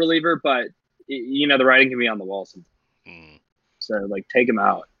from a reliever, but the writing can be on the wall sometimes. So like take him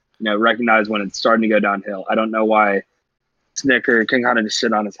out. Recognize when it's starting to go downhill. I don't know why Snitker can kind of just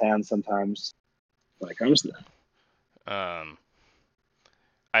sit on his hands sometimes when it comes to that.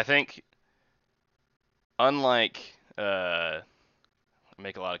 I think unlike I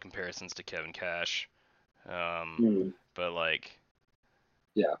make a lot of comparisons to Kevin Cash. But like,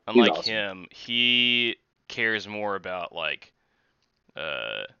 unlike awesome. him, he cares more about like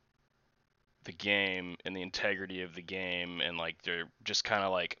the game and the integrity of the game, and like they're just kind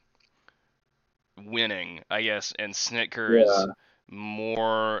of like winning, I guess. And Snitker is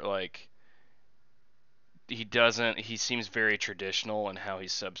more like he seems very traditional in how he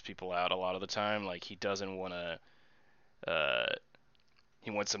subs people out a lot of the time. Like he doesn't want to he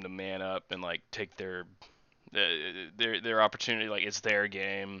wants them to man up and like take their opportunity, like it's their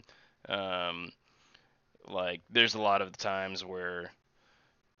game. Like there's a lot of the times where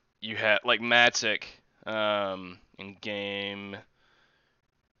you had like Matzek in game.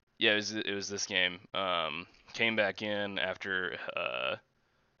 Yeah, it was this game. Came back in after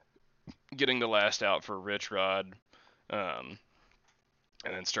getting the last out for Rich Rod, and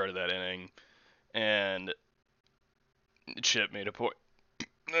then started that inning, and Chip made a point.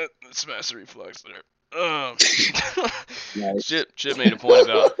 That's master reflex there. Nice. Chip made a point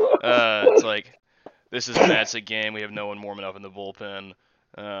about it's like this is a Matzek game. We have no one warming up in the bullpen,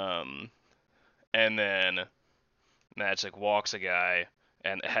 and then Matzek walks a guy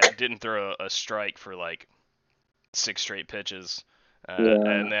and didn't throw a strike for like 6 straight pitches,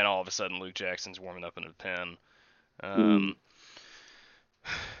 and then all of a sudden Luke Jackson's warming up in the pen.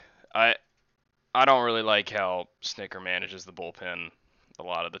 I don't really like how Snitker manages the bullpen a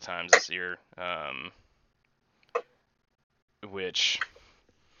lot of the times this year, which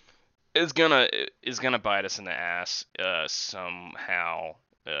is gonna bite us in the ass somehow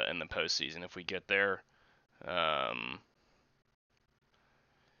in the postseason if we get there.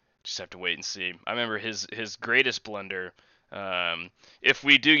 Just have to wait and see. I remember his greatest blunder. If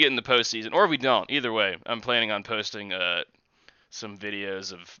we do get in the postseason, or if we don't, either way, I'm planning on posting some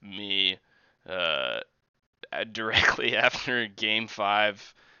videos of me directly after Game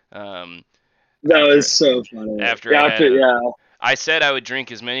 5. That was so funny. I said I would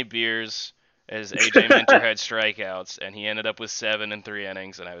drink as many beers as AJ Minter had strikeouts, and he ended up with 7 in 3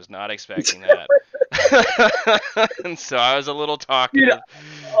 innings, and I was not expecting that. And so I was a little talkative. Yeah.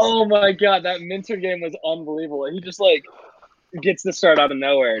 Oh my god, that Minter game was unbelievable. He just like gets the start out of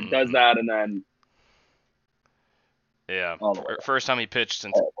nowhere, does that, and then first time he pitched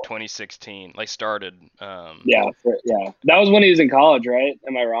since 2016, like started. That was when he was in college, right?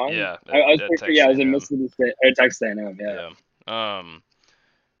 Am I wrong? Yeah, I was in Mississippi State or Texas A&M.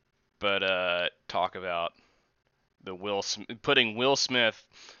 but talk about putting Will Smith,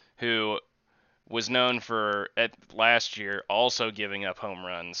 who was known for last year also giving up home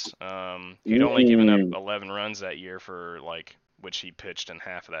runs. He'd only given up 11 runs that year for which he pitched in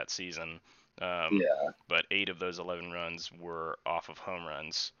half of that season. But 8 of those 11 runs were off of home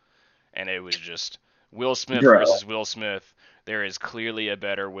runs, and it was just Will Smith versus Will Smith. There is clearly a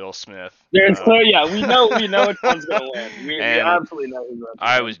better Will Smith. There's we know which one's gonna win. We absolutely know who's gonna win.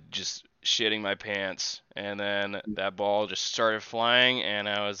 I was just shitting my pants, and then that ball just started flying, and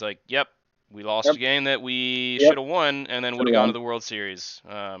I was like, "Yep, we lost a game that we should have won, and then would have gone to the World Series."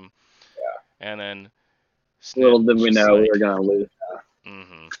 And then little did we know we were gonna lose.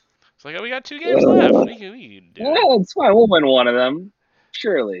 It's like, we got 2 games left. We can do it. It's fine. We'll win one of them,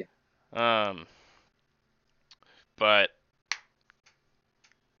 surely. But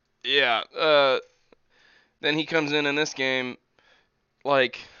yeah, then he comes in this game,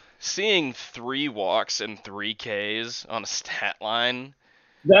 seeing 3 walks and 3 Ks on a stat line.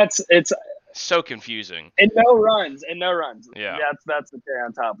 It's so confusing. And no runs. Yeah. That's the cherry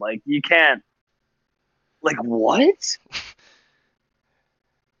on top. You can't. What?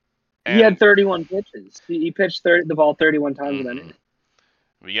 He had 31 pitches. He pitched the ball 31 times in that inning.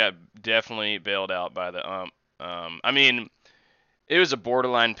 We got definitely bailed out by the ump. It was a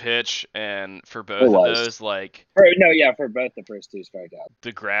borderline pitch, and for both of those, for both the first 2 strikeouts.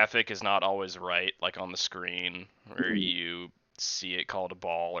 The graphic is not always right, on the screen, where you see it called a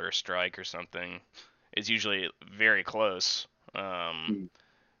ball or a strike or something. It's usually very close. And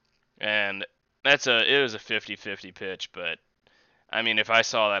it was a 50-50 pitch, but if I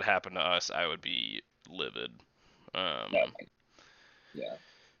saw that happen to us, I would be livid.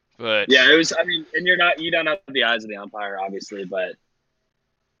 But it was. And you don't have the eyes of the umpire, obviously, but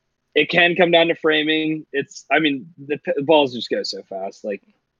it can come down to framing. The balls just go so fast,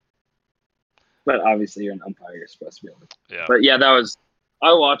 But obviously, you're an umpire. You're supposed to be able to. Yeah. But yeah,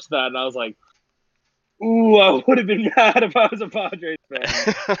 I watched that and I was like, "Ooh, I would have been mad if I was a Padres fan."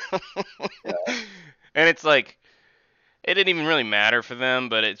 And it's it didn't even really matter for them,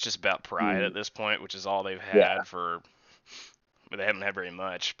 but it's just about pride at this point, which is all they've had for. But they haven't had very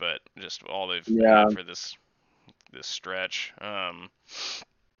much, but just all they've had for this stretch.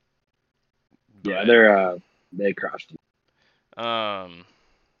 They crushed it.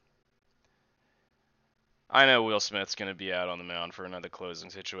 I know Will Smith's going to be out on the mound for another closing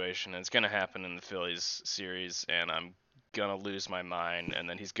situation. It's going to happen in the Phillies series, and I'm going to lose my mind, and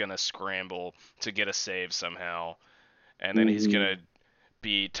then he's going to scramble to get a save somehow, and then he's going to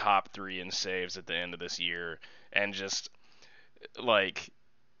be top 3 in saves at the end of this year, and just, the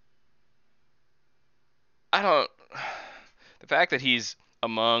fact that he's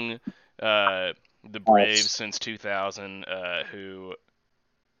among the Braves since 2000 who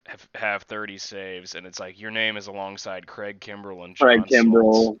have 30 saves, and it's your name is alongside Craig Kimbrell and John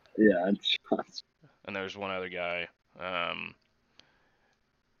Smoltz. And there's one other guy.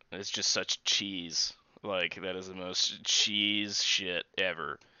 It's just such cheese. That is the most cheese shit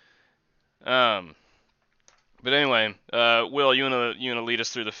ever. But anyway, Will, you wanna lead us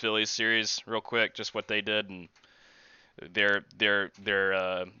through the Phillies series real quick, just what they did and their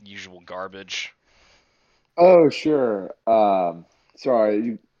usual garbage. Oh, sure.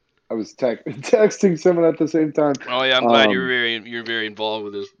 Sorry, I was texting someone at the same time. Oh yeah, I'm glad you're very involved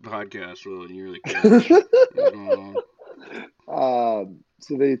with this podcast, Will, and you really care.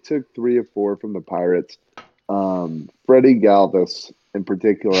 So they took 3 of 4 from the Pirates. Freddie Galvis, in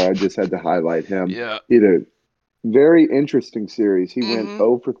particular, I just had to highlight him. Yeah. He had a very interesting series. He went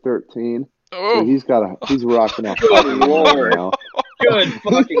 0 for 13. Oh. So he's rocking out. Good Lord. Now. Good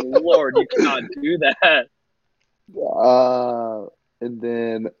fucking Lord. You cannot do that. And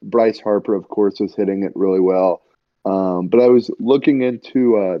then Bryce Harper, of course, was hitting it really well. But I was looking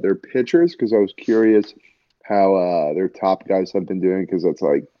into their pitchers because I was curious how their top guys have been doing, because that's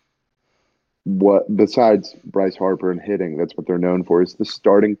what, besides Bryce Harper and hitting, that's what they're known for, is the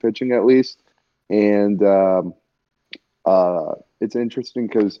starting pitching at least. And it's interesting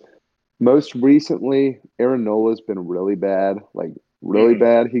because most recently, Aaron Nola's been really bad, really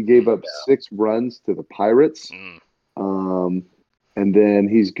bad. He gave up 6 runs to the Pirates. And then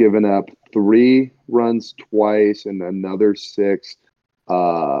he's given up 3 runs twice and another 6,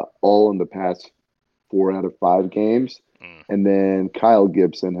 all in the past 4 out of 5 games. And then Kyle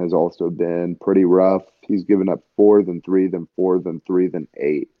Gibson has also been pretty rough. He's given up 4, then 3, then 4, then 3, then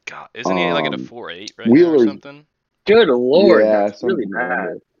 8. God, isn't he at a 4.8 right now or something? Good Lord, yeah, that's really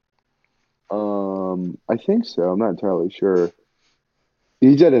bad. I think so. I'm not entirely sure.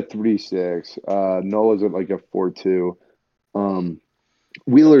 He's at a 3.6. Nola's at a 4.2.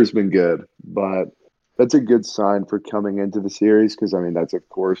 Wheeler's been good, but that's a good sign for coming into the series because, I mean, that's, of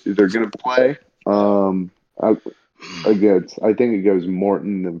course, who they're going to play. I think it goes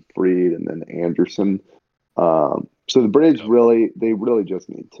Morton and Freed and then Anderson. So the Braves really just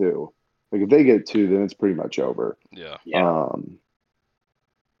need two. Like, if they get two, then it's pretty much over. Yeah.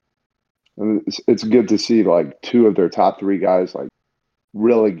 And it's good to see, like, two of their top three guys, like,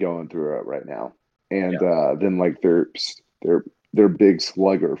 really going through it right now. And then, like, their big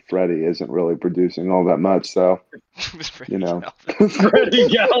slugger, Freddie, isn't really producing all that much. So, you know. Freddie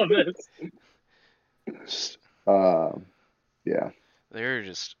Galvis. Yeah. They're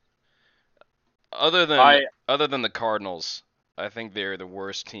just other than the Cardinals, I think they're the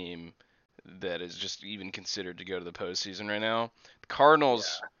worst team that is just even considered to go to the postseason right now. The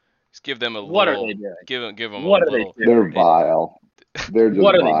Cardinals, just give them a what little. Are they doing? Give them what a are little. They doing? They're vile. They're just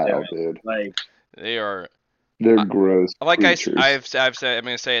vile, dude. Like they are. They're gross. Like creatures. I've said, I'm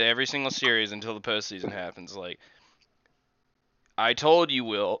gonna say it every single series until the postseason happens. Like, I told you,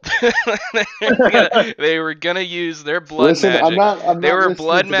 Will. They were gonna use their blood magic. There were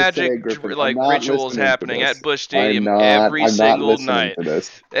blood magic rituals happening at Busch Stadium every single night.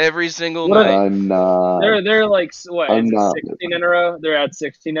 Every single night. I'm not. They're like what? Is it 16 in a row? They're at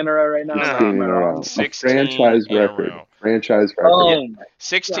 16 in a row right now. 16 in a row. 16 franchise record. Franchise record. Oh,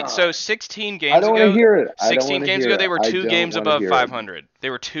 16. So 16 games I don't want to hear it. 16 games ago, they were 2 games above 500. They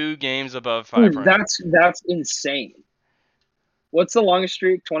were 2 games above 500. That's insane. What's the longest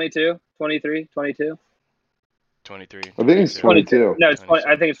streak? 22? 23? 22? 23. I think it's 22. No, it's 20,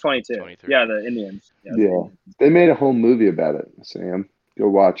 I think it's 22. 23. Yeah, the Indians. Yeah. They made a whole movie about it, Sam. Go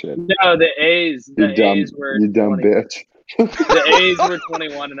watch it. No, the A's. A's were you dumb 20. bitch. The A's were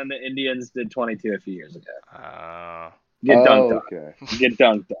 21, and then the Indians did 22 a few years ago. Get dunked on. Okay. Get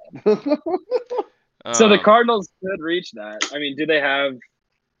dunked on. So the Cardinals could reach that. I mean, do they have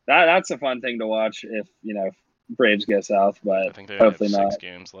that? That's a fun thing to watch if Braves go south, but I think they hopefully have 6 not.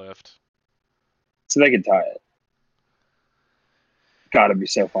 games left. So they could tie it. Gotta be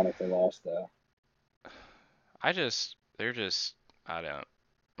so fun if they lost, though. I don't know.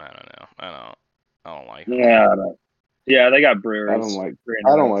 I don't like them. Yeah, they got Brewers. I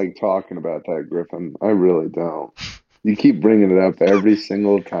don't like talking about that, Griffin. I really don't. You keep bringing it up every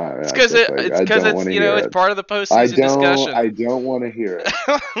single time. It's because it's part of the postseason discussion. I don't want to hear it.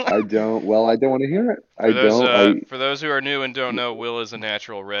 I don't want to hear it. For those who are new and don't know, Will is a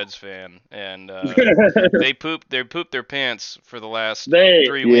natural Reds fan, and they pooped their pants for the last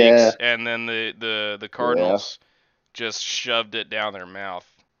 3 weeks, and then the Cardinals just shoved it down their mouth.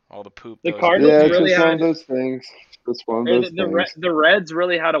 All the poop. The Cardinals really had one of those things. The Reds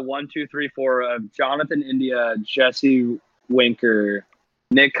really had a 1, 2, 3, 4 of Jonathan India, Jesse Winker,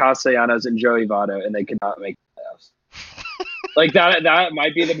 Nick Castellanos, and Joey Votto, and they could not make the playoffs. Like that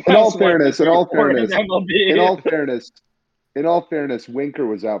might be the best. In all fairness, Winker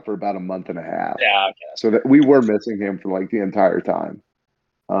was out for about a month and a half. Yeah, okay. So that we were missing him for like the entire time.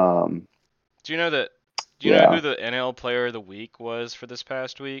 Do you know that? Do you know who the NL Player of the Week was for this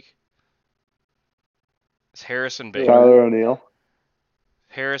past week? It's Harrison Bader. Tyler O'Neill.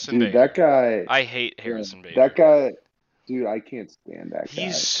 Harrison Bader. That guy. I hate Harrison Bader. That guy, dude, I can't stand that guy.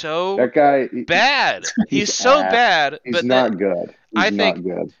 He's so bad. He's so bad. He's not good. I think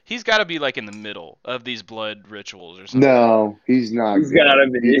he's got to be like in the middle of these blood rituals or something. No, he's not. He's got to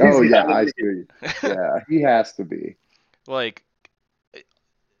be. I see. Yeah, he has to be. Like,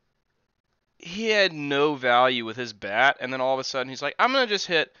 he had no value with his bat, and then all of a sudden he's like, I'm gonna just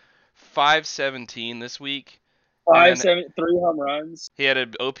hit 517 this week. 3 home runs. He had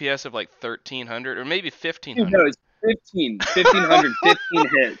an OPS of like 1,300 or maybe 1,500. No, it's 1,500, 15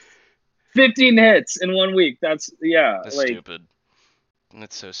 hits. 15 hits in 1 week. That's stupid.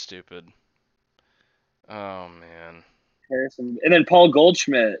 That's so stupid. Oh man. Harrison, and then Paul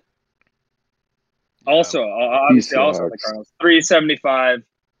Goldschmidt. Also, obviously, also the Cardinals. 375,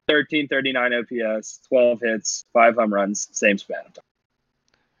 1339 OPS, 12 hits, 5 home runs, same span of time.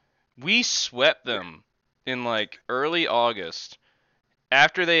 We swept them in like early August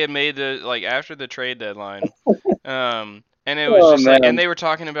after they had made after the trade deadline. And it was and they were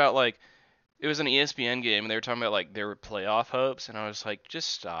talking about like it was an ESPN game and they were talking about like their playoff hopes and I was like, just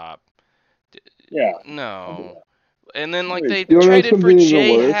stop. Yeah. No. And then like they traded for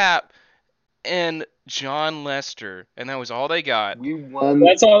Jay Happ and John Lester and that was all they got. We won.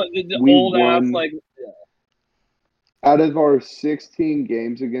 That's all old ass like. Out of our 16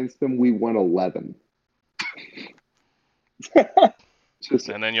 games against them, we won 11. And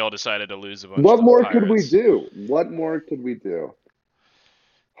then y'all decided to lose a bunch. What more could we do?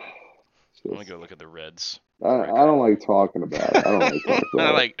 Let me go look at the Reds. I don't like talking about it. I don't like talking I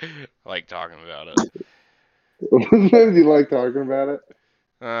about it. like talking about it. Do you like talking about it?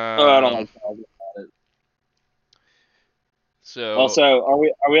 I don't like talking about it. So also, are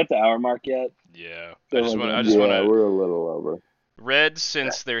we at the hour mark yet? Yeah. We're a little over. Reds,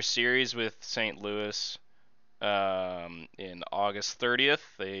 since their series with St. Louis in August 30th,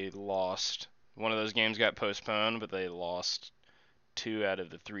 they lost. One of those games got postponed, but they lost 2 out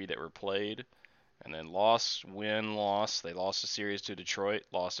of the 3 that were played. And then lost. They lost a series to Detroit,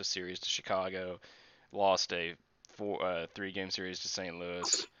 lost a series to Chicago, lost a 3-game series to St.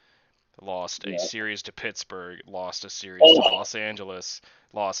 Louis, lost a series to Pittsburgh, lost a series to Los Angeles,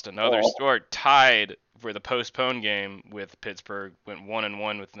 lost another, or tied for the postponed game with Pittsburgh, went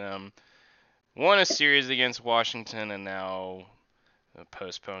 1-1 with them, won a series against Washington, and now a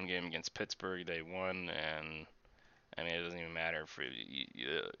postponed game against Pittsburgh they won, and I mean it doesn't even matter for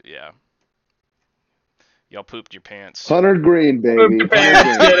yeah. Y'all pooped your pants. Hunter Green, baby.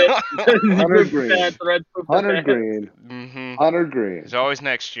 Hunter Green. Hunter Green. Mm-hmm. Hunter Green. It's always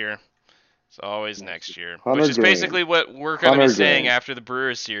next year. It's always next year. Hunter Which is Green. basically what we're going to be saying after the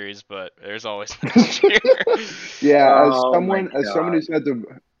Brewers series, but there's always next year. Yeah, as someone who's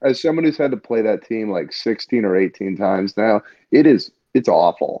had to play that team like 16 or 18 times now, it's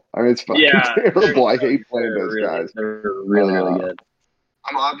awful. I mean, it's fucking terrible. I hate playing those guys. They're really good.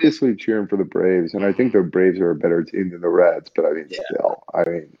 I'm obviously cheering for the Braves, and I think the Braves are a better team than the Reds, but I mean, still. I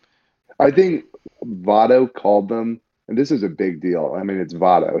mean, I think Votto called them, and this is a big deal. I mean, it's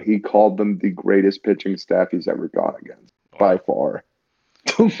Votto. He called them the greatest pitching staff he's ever gone against, by far.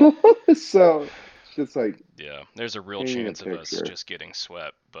 So, it's just like... Yeah, there's a real chance of us just getting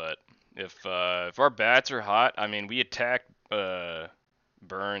swept, but if our bats are hot, I mean, we attacked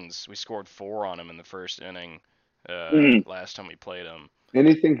Burns. We scored 4 on him in the first inning last time we played him.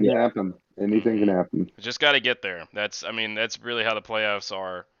 Anything can happen. Anything can happen. Just got to get there. That's really how the playoffs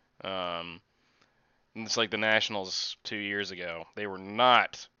are. It's like the Nationals 2 years ago. They were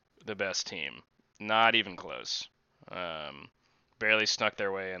not the best team. Not even close. Barely snuck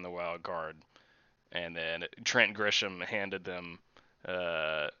their way in the wild card. And then Trent Grisham handed them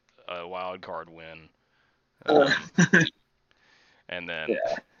a wild card win. And then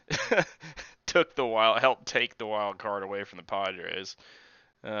helped take the wild card away from the Padres.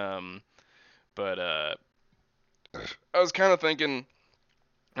 But I was kind of thinking,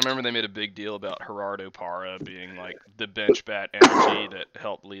 I remember they made a big deal about Gerardo Parra being like the bench bat energy that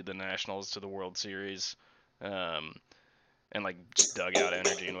helped lead the Nationals to the World Series, and like dugout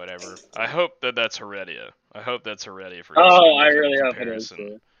energy and whatever. I hope that's Heredia. I hope that's Heredia for. I really hope it is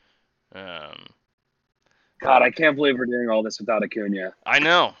too. God, I can't believe we're doing all this without Acuna. I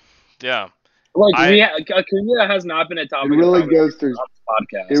know. Yeah. Like Acuna has not been a topic. It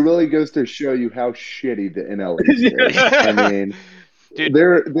really goes to show you how shitty the NL is. I mean, dude,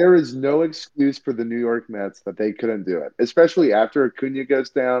 there is no excuse for the New York Mets that they couldn't do it, especially after Acuna goes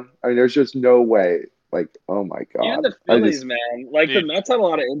down. I mean, there's just no way. Like, oh my god. Even the Phillies, man. Like the Mets had a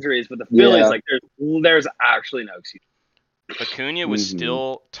lot of injuries, but the Phillies, like, there's actually no excuse. Acuna was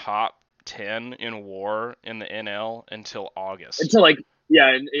still top 10 in WAR in the NL until August. Until like.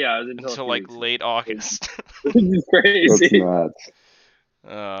 Until like late August. It's crazy. That's nuts.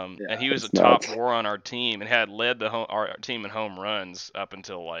 And he was a top WAR on our team and had led our team in home runs up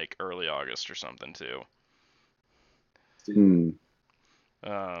until like early August or something too.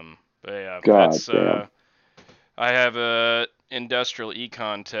 But yeah, I have a industrial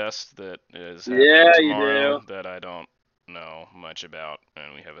econ test that is happening tomorrow that I don't know much about,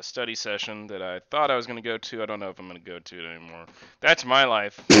 and we have a study session that I thought I was going to go to. I don't know if I'm going to go to it anymore. That's my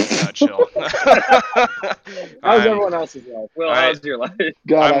life in a nutshell. How's everyone else's life? Well, how's your life?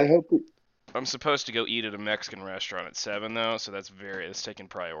 God, I'm supposed to go eat at a Mexican restaurant at 7 though, so that's taking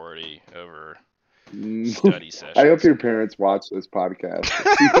priority over study sessions. I hope your parents watch this podcast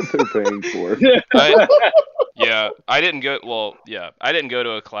to see what they're paying for. I didn't go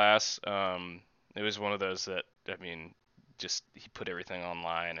to a class. It was one of those that, I mean, just he put everything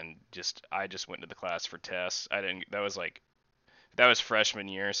online, and I just went to the class for tests. That was freshman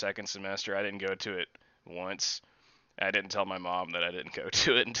year, second semester. I didn't go to it once. I didn't tell my mom that I didn't go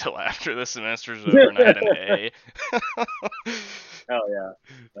to it until after the semester was over and I had an A. Hell yeah,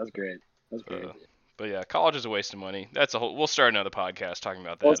 that's great. But yeah, college is a waste of money. We'll start another podcast talking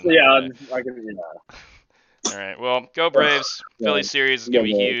about that. All right. Well, go Braves. Philly series is gonna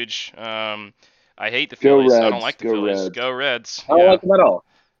be huge. I hate the Phillies. I don't like the Phillies. Go Reds. I don't like them at all.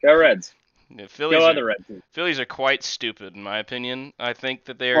 Go Reds. The Phillies are quite stupid, in my opinion. I think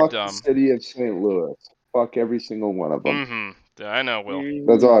that they are dumb. The city of St. Louis. Fuck every single one of them. I know, Will.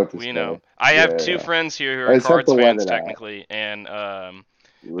 That's all I have to We say. know. I have two Yeah. friends here who I are just have Cards to let fans it out. technically, and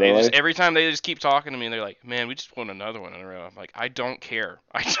they Really? just every time they just keep talking to me, they're like, "Man, we just won another one in a row." I'm like, I don't care.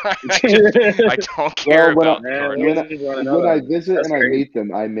 I don't care Well, about the Man, Cardinals. we just won When another I one. visit That's and I crazy. meet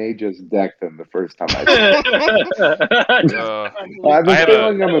them, I may just deck them the first time I see them. I have I a have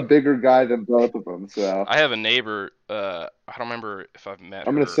feeling I'm a bigger guy than both of them, so I have a neighbor. I don't remember if I've met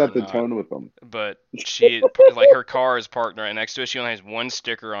I'm her gonna set or the not, tone with them. but she like her car is parked right next to it. She only has one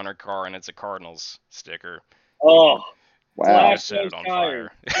sticker on her car, and it's a Cardinals sticker. Oh, Wow, Slash Just set it those on tires.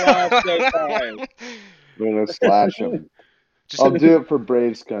 fire. Slash those tires. we're gonna slash them. Just I'll do it for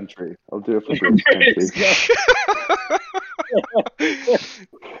Braves country. I'll do it for Braves country.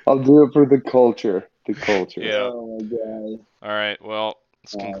 I'll do it for the culture. The culture. Yeah. Oh my god. All right. Well,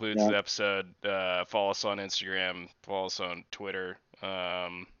 this All right, concludes yeah. the episode. Follow us on Instagram. Follow us on Twitter.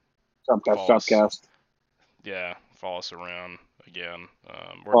 Shopcast. Yeah. Follow us around again.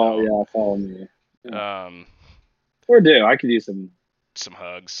 We're Oh known. yeah, follow me. Or do. I could use some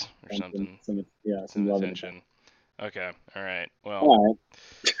hugs or something. Some Some love. attention. Okay. All right. Well, All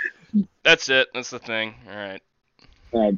right. that's it. That's the thing. All right. All right.